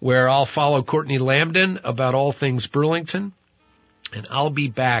 where I'll follow Courtney Lambden about all things Burlington, and I'll be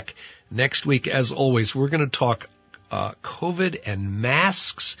back next week. As always, we're going to talk COVID and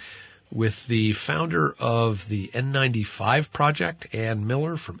masks with the founder of the N95 Project, Ann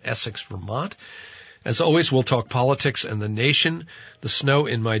Miller from Essex, Vermont. As always, we'll talk politics and the nation, the snow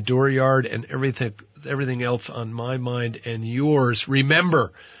in my dooryard, and everything else on my mind and yours.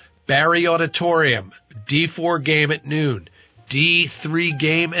 Remember, Barry Auditorium, D4 game at noon, D3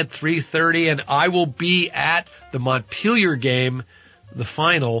 game at 3:30, and I will be at the Montpelier game, the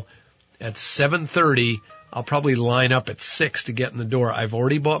final, at 7:30. I'll probably line up at 6 to get in the door. I've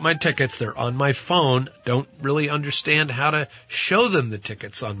already bought my tickets. They're on my phone. Don't really understand how to show them the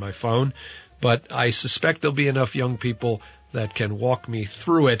tickets on my phone, but I suspect there'll be enough young people that can walk me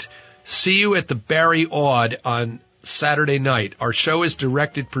through it. See you at the Barry Aud on Saturday night. Our show is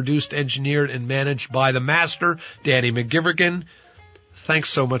directed, produced, engineered, and managed by the master, Danny McGivergan. Thanks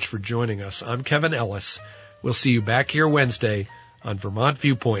so much for joining us. I'm Kevin Ellis. We'll see you back here Wednesday on Vermont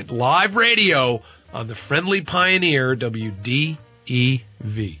Viewpoint, live radio on the Friendly Pioneer, WDEV.